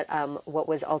you what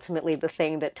was ultimately the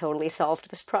thing that totally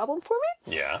solved this problem for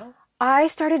me. Yeah. I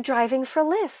started driving for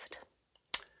Lyft.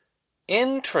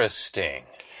 Interesting.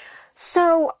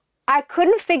 So I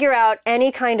couldn't figure out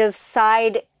any kind of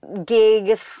side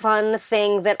gig, fun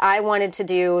thing that I wanted to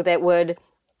do that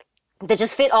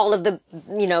just fit all of the,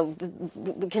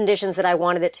 conditions that I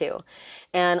wanted it to.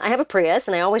 And I have a Prius,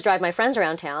 and I always drive my friends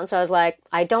around town, so I was like,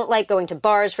 I don't like going to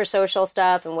bars for social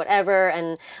stuff and whatever,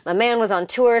 and my man was on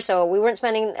tour, so we weren't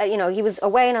spending, he was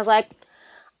away, and I was like,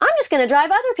 I'm just going to drive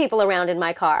other people around in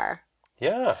my car.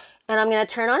 Yeah. And I'm going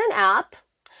to turn on an app,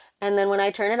 and then when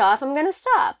I turn it off, I'm going to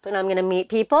stop, and I'm going to meet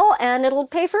people, and it'll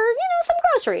pay for, some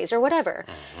groceries or whatever.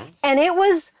 Mm-hmm. And it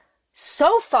was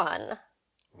so fun.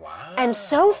 Wow. And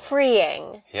so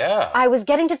freeing. Yeah. I was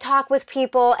getting to talk with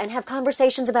people and have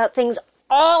conversations about things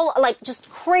all, just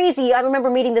crazy. I remember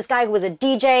meeting this guy who was a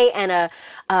DJ and a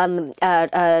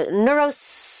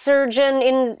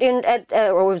neurosurgeon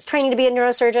or was training to be a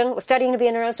neurosurgeon, was studying to be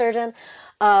a neurosurgeon.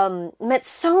 Met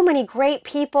so many great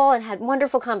people and had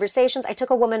wonderful conversations. I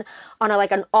took a woman on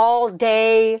an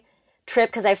all-day trip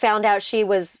because I found out she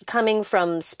was coming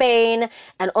from Spain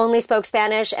and only spoke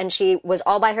Spanish, and she was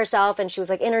all by herself, and she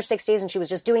was in her 60s, and she was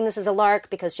just doing this as a lark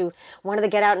because she wanted to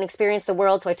get out and experience the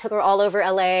world. So I took her all over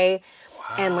LA.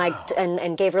 Wow.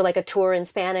 and gave her a tour in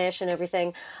Spanish and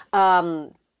everything.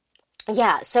 So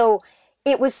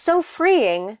it was so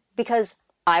freeing because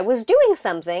I was doing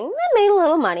something that made a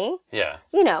little money. Yeah.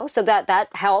 So that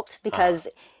helped because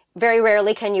very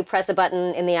rarely can you press a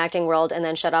button in the acting world and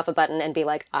then shut off a button and be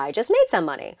like, I just made some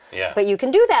money. Yeah. But you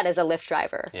can do that as a Lyft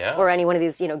driver. Yeah. Or any one of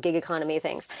these, gig economy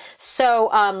things. So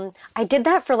I did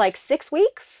that for 6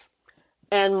 weeks,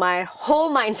 and my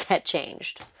whole mindset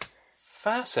changed.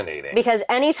 Fascinating. Because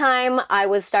anytime I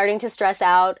was starting to stress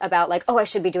out about I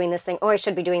should be doing this thing, I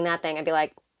should be doing that thing, I'd be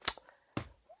like,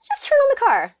 just turn on the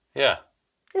car. Yeah.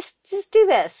 Just do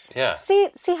this. Yeah.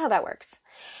 See how that works.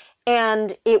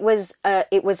 And it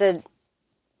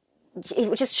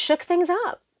just shook things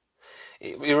up.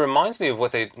 It reminds me of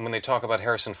when they talk about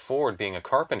Harrison Ford being a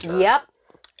carpenter. Yep.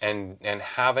 And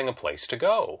having a place to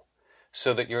go.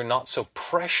 so that you're not so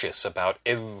precious about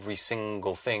every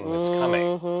single thing that's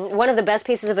coming. One of the best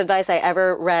pieces of advice I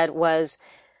ever read was,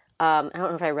 I don't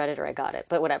know if I read it or I got it,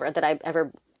 but whatever, that I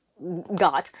ever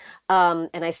got, and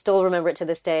I still remember it to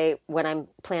this day when I'm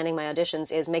planning my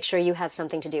auditions, is make sure you have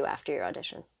something to do after your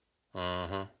audition.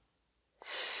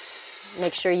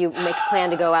 Make sure you make a plan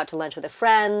to go out to lunch with a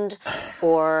friend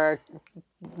or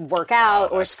work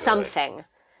out or something. Good.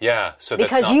 Yeah. So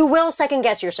that's because you will second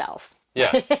guess yourself.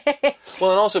 Yeah.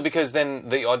 Well, and also because then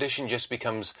the audition just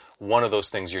becomes one of those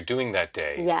things you're doing that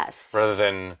day. Yes. Rather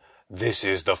than this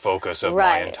is the focus of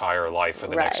my entire life for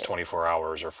the next 24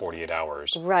 hours or 48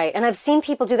 hours. Right. And I've seen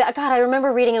people do that. God, I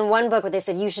remember reading in one book where they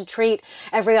said you should treat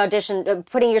every audition,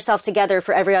 putting yourself together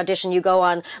for every audition you go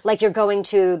on like you're going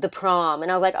to the prom. And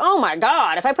I was like, oh my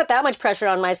God, if I put that much pressure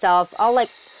on myself, I'll like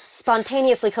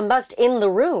spontaneously combust in the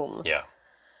room. Yeah.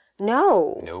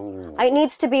 No. It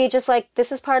needs to be just like,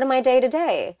 this is part of my day to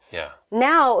day. Yeah.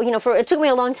 Now, it took me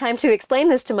a long time to explain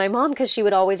this to my mom because she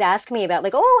would always ask me about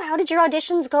like, oh, how did your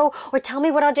auditions go? Or tell me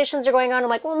what auditions are going on. I'm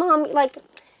like, well, Mom, like,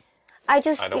 I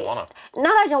don't want to.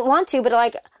 Not I don't want to, but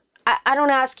like, I don't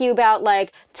ask you about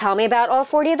like, tell me about all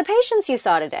 40 of the patients you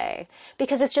saw today.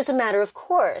 Because it's just a matter of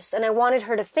course. And I wanted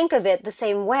her to think of it the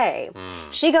same way.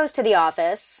 She goes to the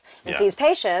office and sees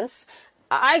patients.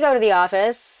 I go to the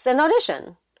office and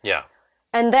audition. Yeah.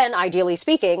 And then, ideally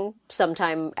speaking,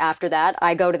 sometime after that,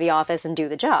 I go to the office and do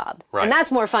the job. Right. And that's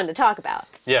more fun to talk about.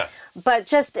 Yeah. But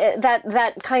just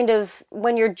that kind of,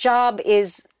 when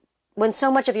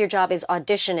so much of your job is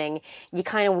auditioning, you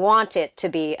kind of want it to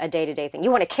be a day-to-day thing. You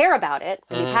want to care about it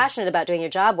and be passionate about doing your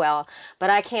job well,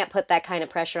 but I can't put that kind of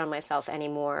pressure on myself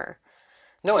anymore.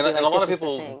 No, and a lot of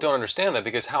people don't understand that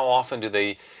because how often do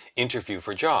they interview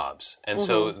for jobs? And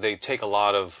so they take a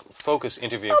lot of focus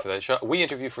interviewing for that job. We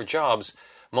interview for jobs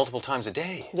multiple times a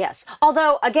day. Yes.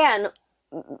 Although, again,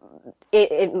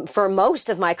 for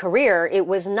most of my career, it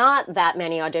was not that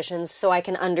many auditions, so I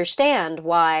can understand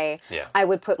why I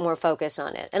would put more focus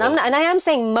on it. And I am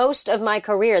saying most of my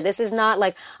career. This is not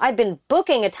like I've been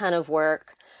booking a ton of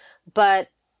work,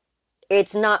 but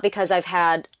it's not because I've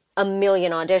had a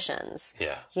million auditions.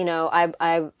 Yeah.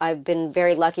 I've been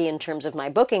very lucky in terms of my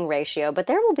booking ratio, but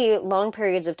there will be long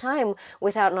periods of time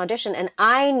without an audition, and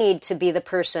I need to be the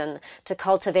person to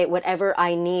cultivate whatever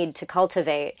I need to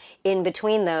cultivate in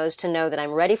between those to know that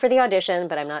I'm ready for the audition,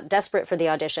 but I'm not desperate for the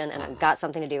audition, and I've got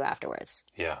something to do afterwards.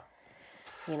 Yeah.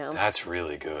 That's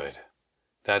really good.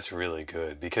 That's really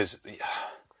good because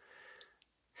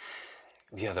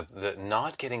the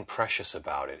not getting precious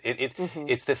about it.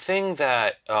 It's the thing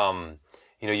that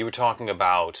you were talking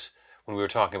about when we were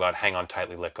talking about hang on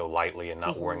tightly, let go lightly, and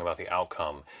not worrying about the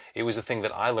outcome. It was the thing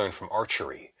that I learned from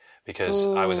archery because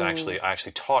I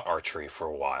actually taught archery for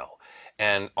a while.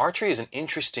 And archery is an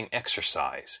interesting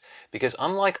exercise because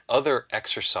unlike other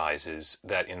exercises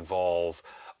that involve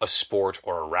a sport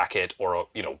or a racket or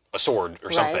a sword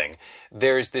or something,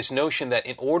 there's this notion that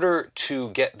in order to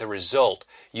get the result,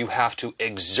 you have to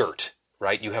exert,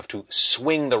 right? You have to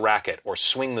swing the racket or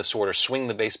swing the sword or swing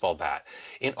the baseball bat.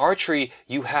 In archery,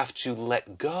 you have to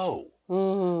let go,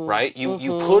 right? You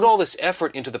put all this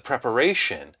effort into the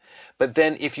preparation, but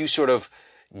then if you sort of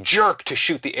jerk to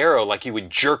shoot the arrow like you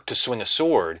would jerk to swing a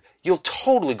sword, you'll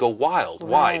totally go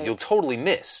wide. You'll totally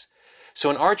miss. So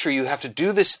in archery, you have to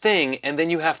do this thing, and then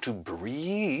you have to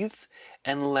breathe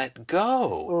and let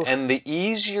go. Oof. And the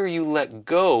easier you let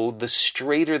go, the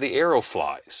straighter the arrow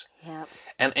flies. Yep.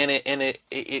 And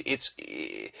it's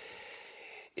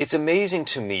amazing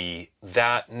to me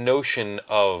that notion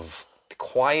of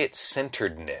quiet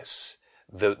centeredness,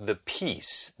 the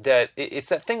peace that it's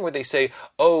that thing where they say,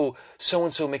 oh, so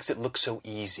and so makes it look so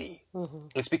easy.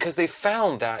 It's because they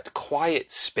found that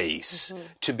quiet space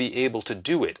to be able to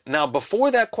do it. Now,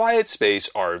 before that quiet space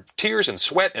are tears and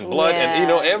sweat and blood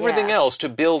and everything else to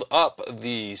build up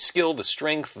the skill, the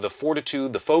strength, the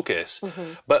fortitude, the focus.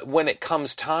 But when it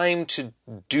comes time to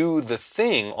do the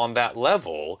thing on that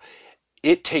level,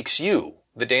 it takes you.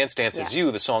 The dance dances you,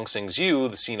 the song sings you,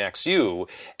 the scene acts you,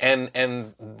 and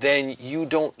then you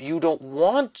don't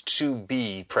want to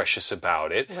be precious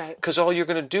about it, because all you're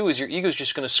going to do is your ego's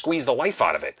just going to squeeze the life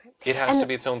out of it. It has to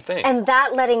be its own thing. And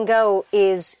that letting go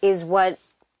is what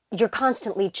you're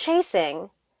constantly chasing.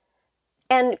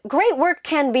 And great work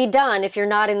can be done if you're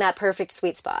not in that perfect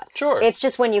sweet spot. Sure. It's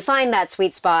just when you find that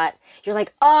sweet spot, you're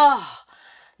like, oh,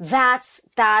 that's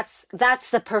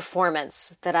the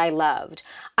performance that I loved.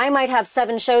 I might have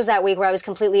 7 shows that week where I was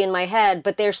completely in my head,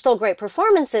 but they're still great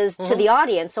performances to the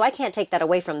audience, so I can't take that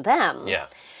away from them. Yeah.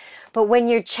 But when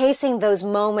you're chasing those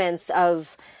moments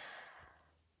of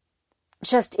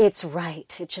it's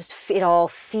right. It all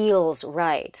feels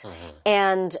right.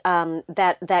 And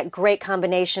that great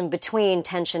combination between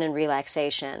tension and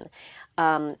relaxation,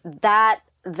 that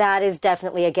is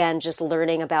definitely, again, just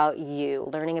learning about you,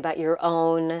 learning about your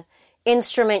own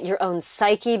instrument, your own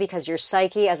psyche, because your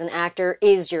psyche as an actor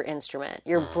is your instrument.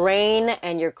 Your brain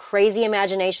and your crazy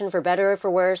imagination, for better or for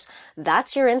worse,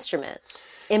 that's your instrument.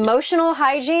 Emotional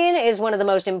hygiene is one of the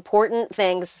most important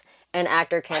things an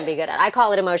actor can be good at. I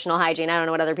call it emotional hygiene. I don't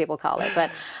know what other people call it,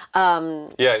 but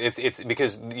yeah, it's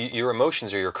because your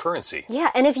emotions are your currency.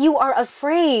 Yeah, and if you are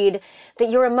afraid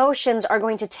that your emotions are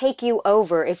going to take you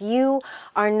over, if you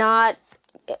are not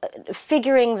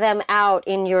figuring them out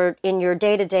in your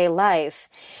day-to-day life,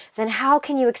 then how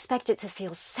can you expect it to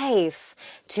feel safe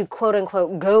to quote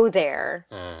unquote go there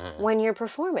when you're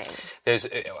performing?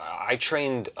 I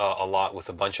trained a lot with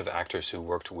a bunch of actors who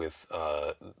worked with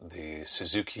the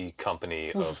Suzuki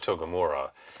company of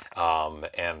Togamura,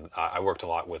 and I worked a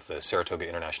lot with the Saratoga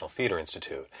International Theater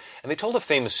Institute, and they told a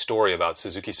famous story about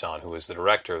Suzuki-san, who was the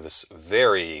director of this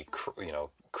very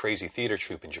crazy theater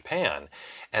troupe in Japan,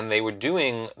 and they were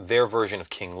doing their version of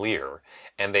King Lear,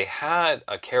 and they had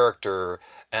a character,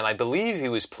 and I believe he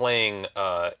was playing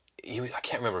I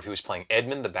can't remember if he was playing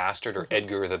Edmund the Bastard or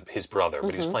Edgar his brother,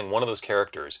 but he was playing one of those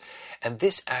characters, and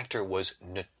this actor was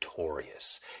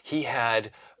notorious.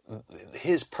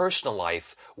 His personal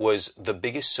life was the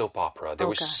biggest soap opera. There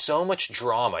was so much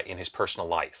drama in his personal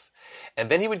life. And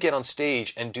then he would get on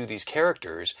stage and do these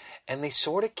characters, and they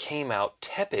sort of came out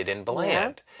tepid and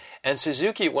bland. Yeah. And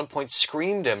Suzuki at one point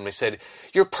screamed at him and said,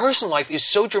 "Your personal life is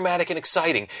so dramatic and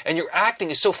exciting, and your acting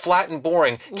is so flat and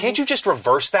boring. Can't you just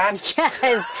reverse that?"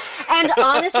 Yes. And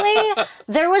honestly,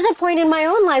 there was a point in my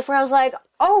own life where I was like,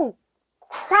 oh,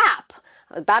 crap.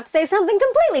 I was about to say something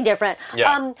completely different.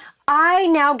 Yeah. I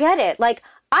now get it. Like,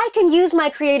 I can use my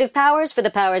creative powers for the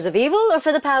powers of evil or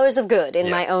for the powers of good in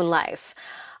my own life.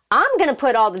 I'm going to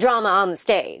put all the drama on the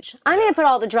stage. I'm going to put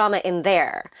all the drama in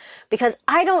there because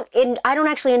I don't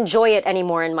actually enjoy it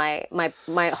anymore in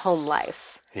my home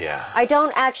life. Yeah. I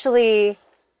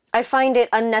find it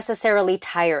unnecessarily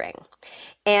tiring.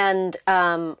 And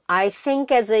I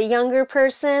think as a younger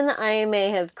person, I may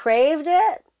have craved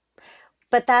it,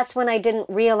 but that's when I didn't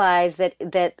realize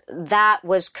that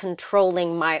was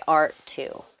controlling my art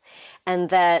too. And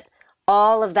that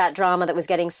all of that drama that was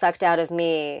getting sucked out of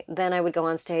me, then I would go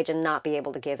on stage and not be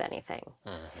able to give anything.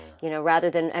 Rather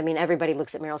than, everybody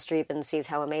looks at Meryl Streep and sees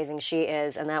how amazing she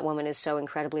is, and that woman is so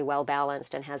incredibly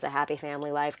well-balanced and has a happy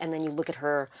family life, and then you look at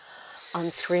her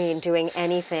on screen doing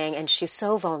anything, and she's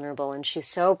so vulnerable, and she's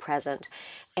so present,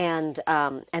 and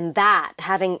that,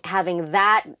 having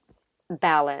that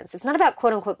balance, it's not about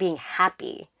quote-unquote being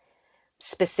happy,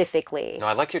 specifically. No,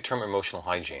 I like your term emotional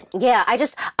hygiene. Yeah,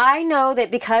 I know that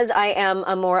because I am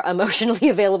a more emotionally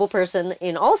available person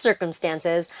in all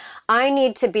circumstances, I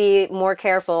need to be more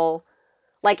careful.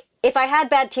 Like, if I had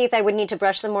bad teeth, I would need to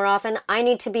brush them more often. I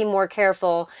need to be more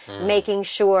careful making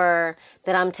sure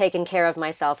that I'm taking care of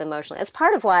myself emotionally. That's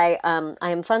part of why I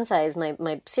Am Fun Size,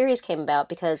 my series came about,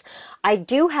 because I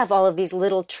do have all of these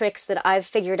little tricks that I've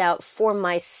figured out for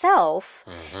myself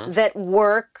that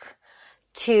work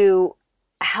to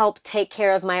help take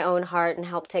care of my own heart and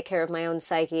help take care of my own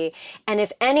psyche. And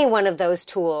if any one of those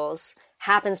tools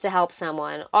happens to help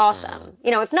someone, awesome.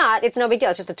 If not, it's no big deal.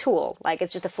 It's just a tool. Like,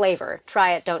 it's just a flavor.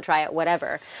 Try it, don't try it,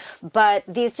 whatever. But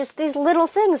these little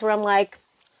things where I'm like,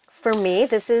 for me,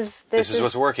 this is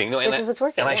what's working. No, this is what's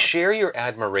working. And I share your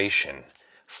admiration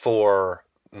for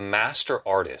master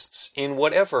artists in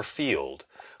whatever field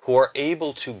who are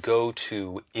able to go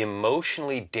to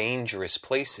emotionally dangerous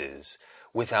places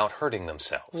without hurting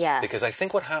themselves. Yes. Because I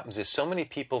think what happens is so many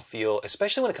people feel,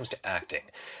 especially when it comes to acting,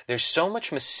 there's so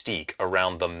much mystique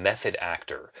around the method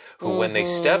actor who when they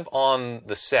step on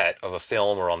the set of a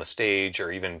film or on the stage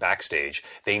or even backstage,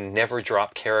 they never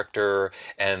drop character,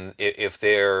 and if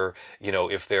their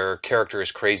character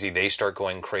is crazy, they start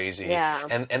going crazy. Yeah.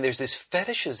 And there's this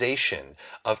fetishization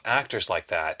of actors like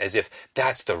that as if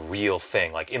that's the real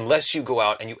thing. Like, unless you go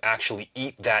out and you actually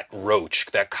eat that roach,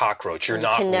 that cockroach, you're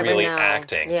not really acting.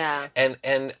 Yeah. And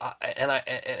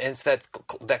it's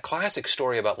that classic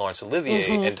story about Laurence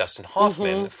Olivier and Dustin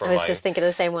Hoffman. I was just thinking of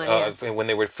the same one. When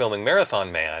they were filming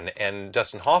Marathon Man, and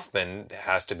Dustin Hoffman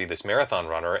has to be this marathon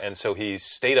runner, and so he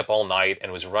stayed up all night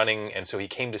and was running, and so he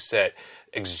came to set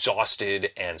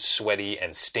exhausted and sweaty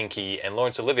and stinky, and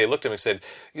Laurence Olivier looked at him and said,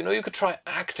 "You could try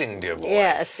acting, dear boy."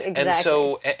 Yes, exactly. And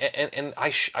so, and I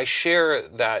share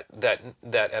that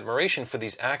admiration for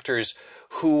these actors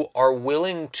who are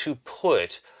willing to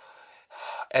put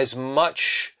as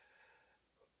much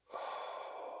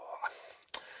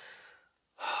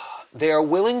they are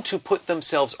willing to put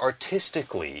themselves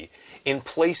artistically in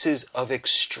places of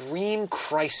extreme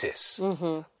crisis,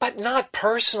 but not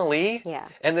personally,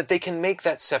 and that they can make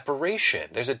that separation.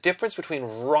 There's a difference between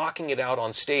rocking it out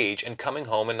on stage and coming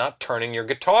home and not turning your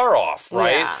guitar off,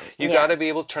 right? Yeah. You got to be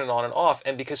able to turn it on and off,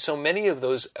 and because so many of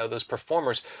those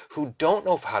performers who don't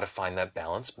know how to find that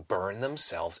balance burn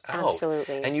themselves out.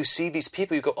 Absolutely. And you see these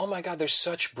people, you go, oh my God, they're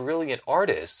such brilliant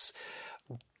artists,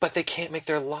 but they can't make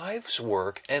their lives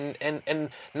work. And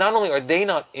not only are they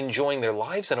not enjoying their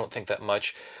lives, I don't think that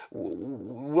much,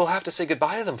 we'll have to say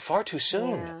goodbye to them far too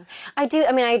soon. Yeah. I do.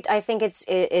 I mean, I think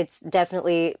it's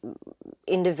definitely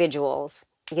individuals.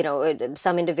 You know,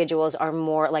 some individuals are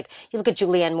more like, you look at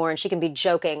Julianne Moore and she can be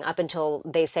joking up until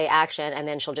they say action and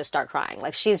then she'll just start crying.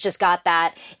 Like, she's just got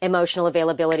that emotional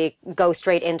availability, go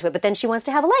straight into it. But then she wants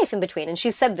to have a life in between. And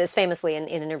she's said this famously in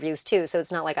interviews too. So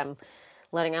it's not like I'm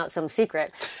letting out some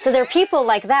secret. So there are people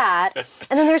like that.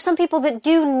 And then there's some people that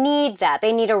do need that.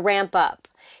 They need a ramp up,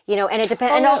 you know, and it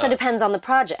depends. It also depends on the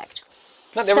project.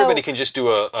 Not everybody can just do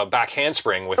a back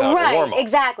handspring without a warm-up. Right,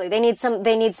 exactly. They need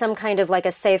some kind of like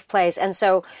a safe place. And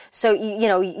so you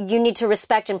know, you need to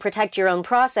respect and protect your own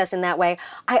process in that way.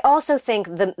 I also think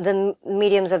the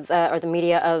mediums of, or the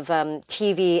media of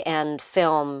TV and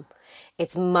film,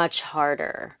 it's much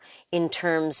harder in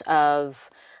terms of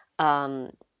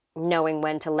knowing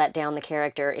when to let down the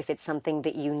character if it's something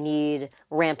that you need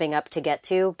ramping up to get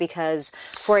to. Because,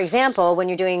 for example, when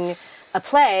you're doing a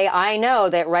play, I know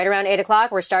that right around 8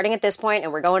 o'clock, we're starting at this point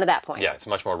and we're going to that point. Yeah, it's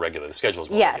much more regular. The schedule's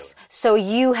more regular. Yes. So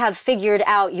you have figured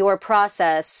out your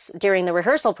process during the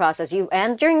rehearsal process,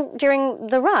 and during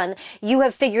the run, you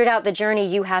have figured out the journey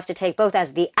you have to take both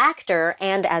as the actor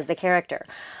and as the character.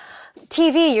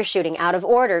 TV, you're shooting out of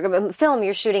order. Film,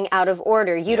 you're shooting out of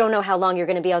order. You don't know how long you're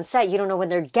going to be on set. You don't know when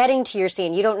they're getting to your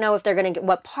scene. You don't know if they're going to get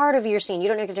what part of your scene. You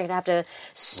don't know if you're going to have to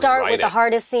start with the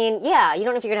hardest scene. Yeah, you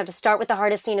don't know if you're going to have to start with the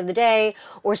hardest scene of the day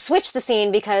or switch the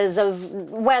scene because of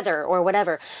weather or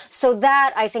whatever. So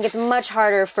that, I think it's much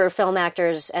harder for film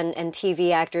actors and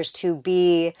TV actors to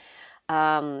be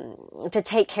to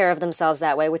take care of themselves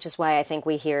that way, which is why I think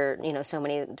we hear, you know, so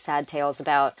many sad tales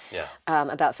about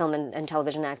film and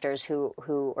television actors who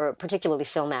or particularly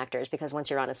film actors, because once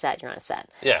you're on a set, you're on a set.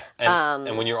 Yeah,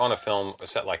 and when you're on a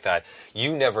set like that,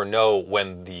 you never know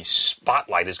when the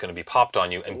spotlight is going to be popped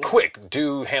on you, and quick,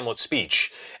 do Hamlet's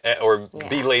speech, or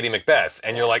be Lady Macbeth,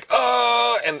 and you're like,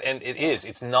 oh, and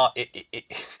it's not,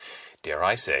 dare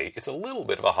I say, it's a little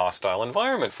bit of a hostile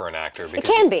environment for an actor, because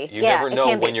it can be. You never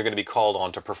know when you're going to be called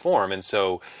on to perform, and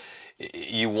so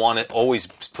you want to always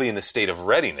be in the state of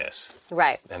readiness.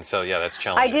 Right. And so, yeah, that's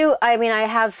challenging. I mean, I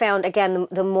have found, again,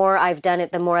 the more I've done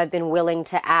it, the more I've been willing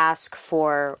to ask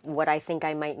for what I think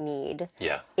I might need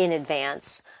in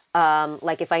advance.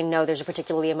 Like if I know there's a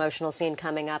particularly emotional scene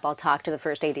coming up, I'll talk to the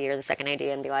first AD or the second AD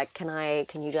and be like,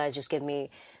 can you guys just give me,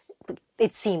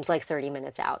 it seems like 30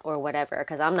 minutes out or whatever,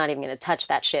 because I'm not even going to touch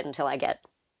that shit until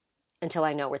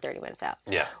I know we're 30 minutes out.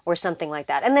 Yeah. Or something like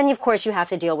that. And then, of course, you have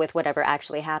to deal with whatever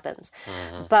actually happens.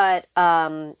 Mm-hmm. But,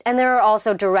 and there are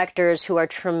also directors who are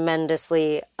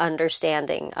tremendously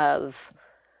understanding of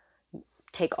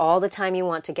take all the time you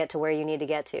want to get to where you need to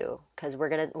get to, because we're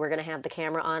going to have the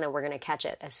camera on and we're going to catch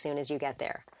it as soon as you get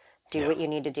there. Do what you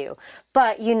need to do.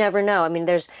 But you never know. I mean,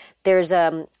 there's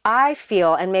I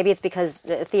feel, and maybe it's because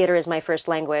theater is my first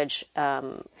language,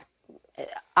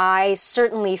 I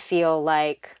certainly feel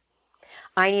like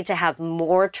I need to have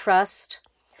more trust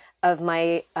of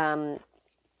my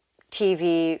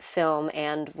TV, film,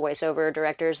 and voiceover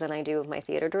directors than I do of my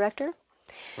theater director.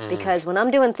 Because when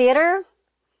I'm doing theater,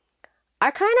 I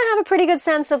kind of have a pretty good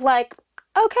sense of like,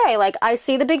 okay, like I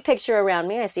see the big picture around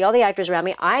me. I see all the actors around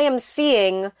me. I am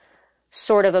seeing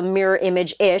sort of a mirror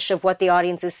image-ish of what the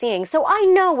audience is seeing. So I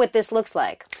know what this looks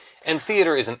like. And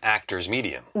theater is an actor's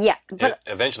medium. Yeah. But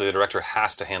eventually the director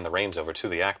has to hand the reins over to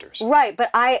the actors. Right, but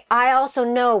I also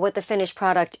know what the finished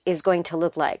product is going to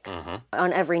look like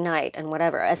on every night and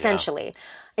whatever, essentially. Yeah.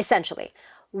 Essentially.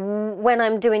 When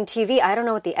I'm doing TV, I don't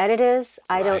know what the edit is.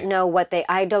 I don't know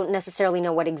I don't necessarily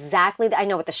know what exactly, I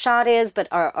know what the shot is, but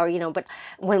but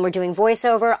when we're doing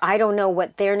voiceover, I don't know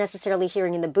what they're necessarily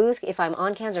hearing in the booth, if I'm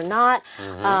on cans or not.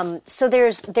 So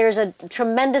there's a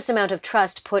tremendous amount of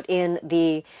trust put in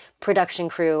the production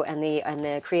crew and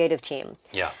the creative team.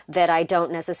 Yeah. That I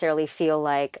don't necessarily feel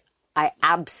like I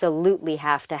absolutely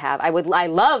have to have. I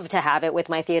love to have it with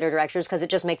my theater directors, because it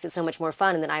just makes it so much more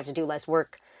fun, and then I have to do less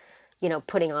work,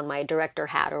 putting on my director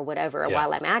hat or whatever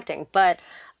while I'm acting. But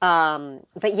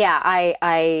yeah,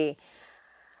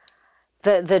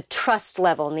 the trust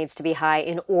level needs to be high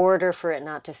in order for it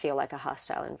not to feel like a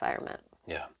hostile environment.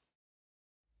 Yeah.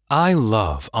 I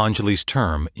love Anjali's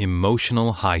term,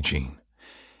 emotional hygiene.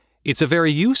 It's a very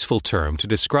useful term to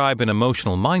describe an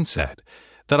emotional mindset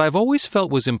that I've always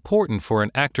felt was important for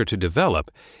an actor to develop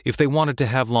if they wanted to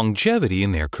have longevity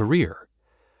in their career.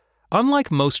 Unlike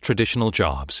most traditional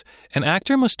jobs, an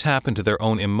actor must tap into their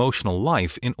own emotional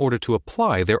life in order to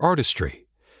apply their artistry.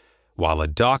 While a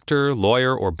doctor,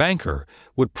 lawyer, or banker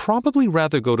would probably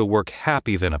rather go to work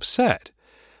happy than upset,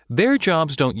 their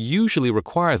jobs don't usually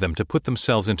require them to put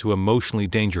themselves into emotionally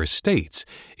dangerous states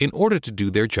in order to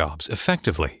do their jobs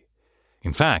effectively.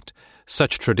 In fact,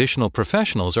 such traditional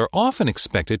professionals are often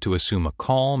expected to assume a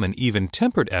calm and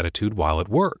even-tempered attitude while at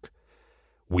work.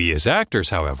 We as actors,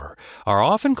 however, are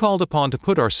often called upon to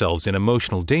put ourselves in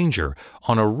emotional danger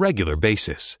on a regular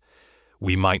basis.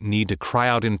 We might need to cry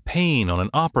out in pain on an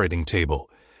operating table,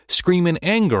 scream in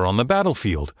anger on the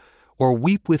battlefield, or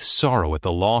weep with sorrow at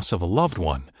the loss of a loved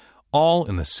one, all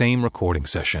in the same recording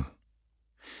session.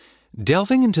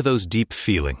 Delving into those deep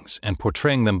feelings and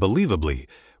portraying them believably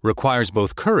requires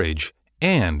both courage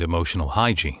and emotional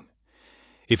hygiene.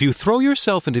 If you throw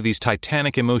yourself into these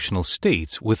titanic emotional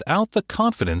states without the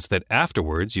confidence that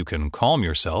afterwards you can calm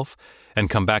yourself and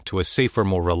come back to a safer,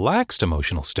 more relaxed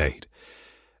emotional state,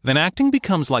 then acting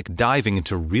becomes like diving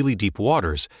into really deep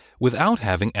waters without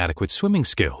having adequate swimming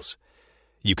skills.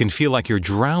 You can feel like you're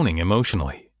drowning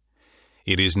emotionally.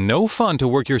 It is no fun to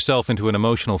work yourself into an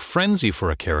emotional frenzy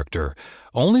for a character,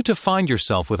 only to find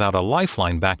yourself without a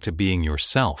lifeline back to being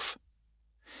yourself.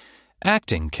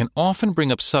 Acting can often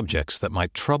bring up subjects that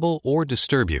might trouble or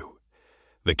disturb you.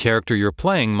 The character you're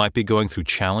playing might be going through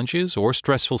challenges or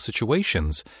stressful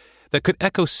situations that could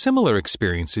echo similar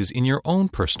experiences in your own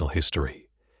personal history.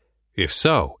 If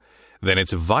so, then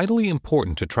it's vitally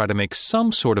important to try to make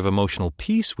some sort of emotional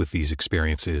peace with these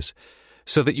experiences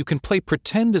so that you can play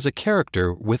pretend as a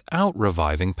character without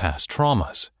reviving past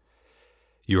traumas.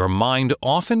 Your mind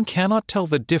often cannot tell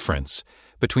the difference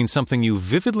between something you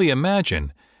vividly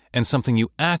imagine and something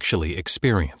you actually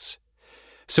experience.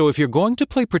 So if you're going to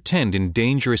play pretend in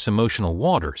dangerous emotional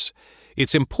waters,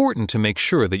 it's important to make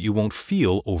sure that you won't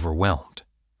feel overwhelmed.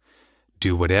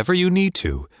 Do whatever you need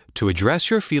to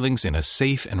address your feelings in a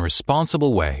safe and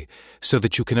responsible way so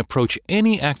that you can approach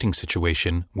any acting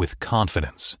situation with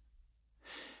confidence.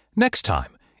 Next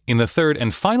time, in the third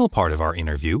and final part of our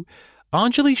interview,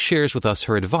 Anjali shares with us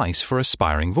her advice for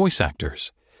aspiring voice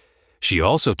actors. She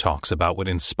also talks about what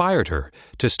inspired her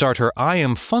to start her I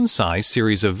Am Fun Size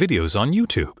series of videos on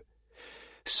YouTube.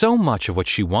 So much of what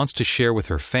she wants to share with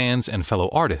her fans and fellow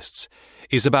artists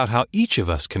is about how each of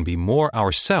us can be more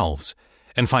ourselves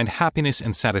and find happiness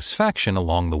and satisfaction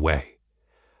along the way.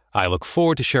 I look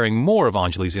forward to sharing more of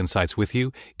Anjali's insights with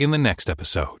you in the next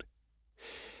episode.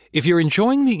 If you're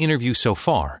enjoying the interview so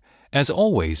far, as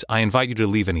always, I invite you to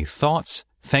leave any thoughts,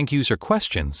 thank yous, or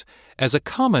questions as a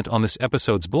comment on this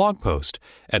episode's blog post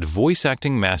at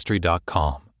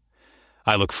voiceactingmastery.com.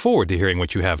 I look forward to hearing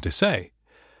what you have to say.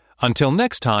 Until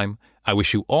next time, I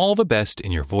wish you all the best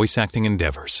in your voice acting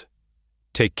endeavors.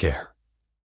 Take care.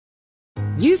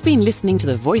 You've been listening to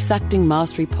the Voice Acting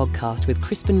Mastery podcast with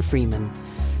Crispin Freeman.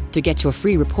 To get your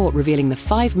free report revealing the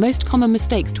 5 most common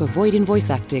mistakes to avoid in voice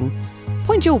acting,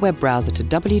 point your web browser to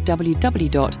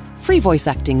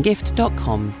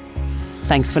www.freevoiceactinggift.com.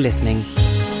 Thanks for listening.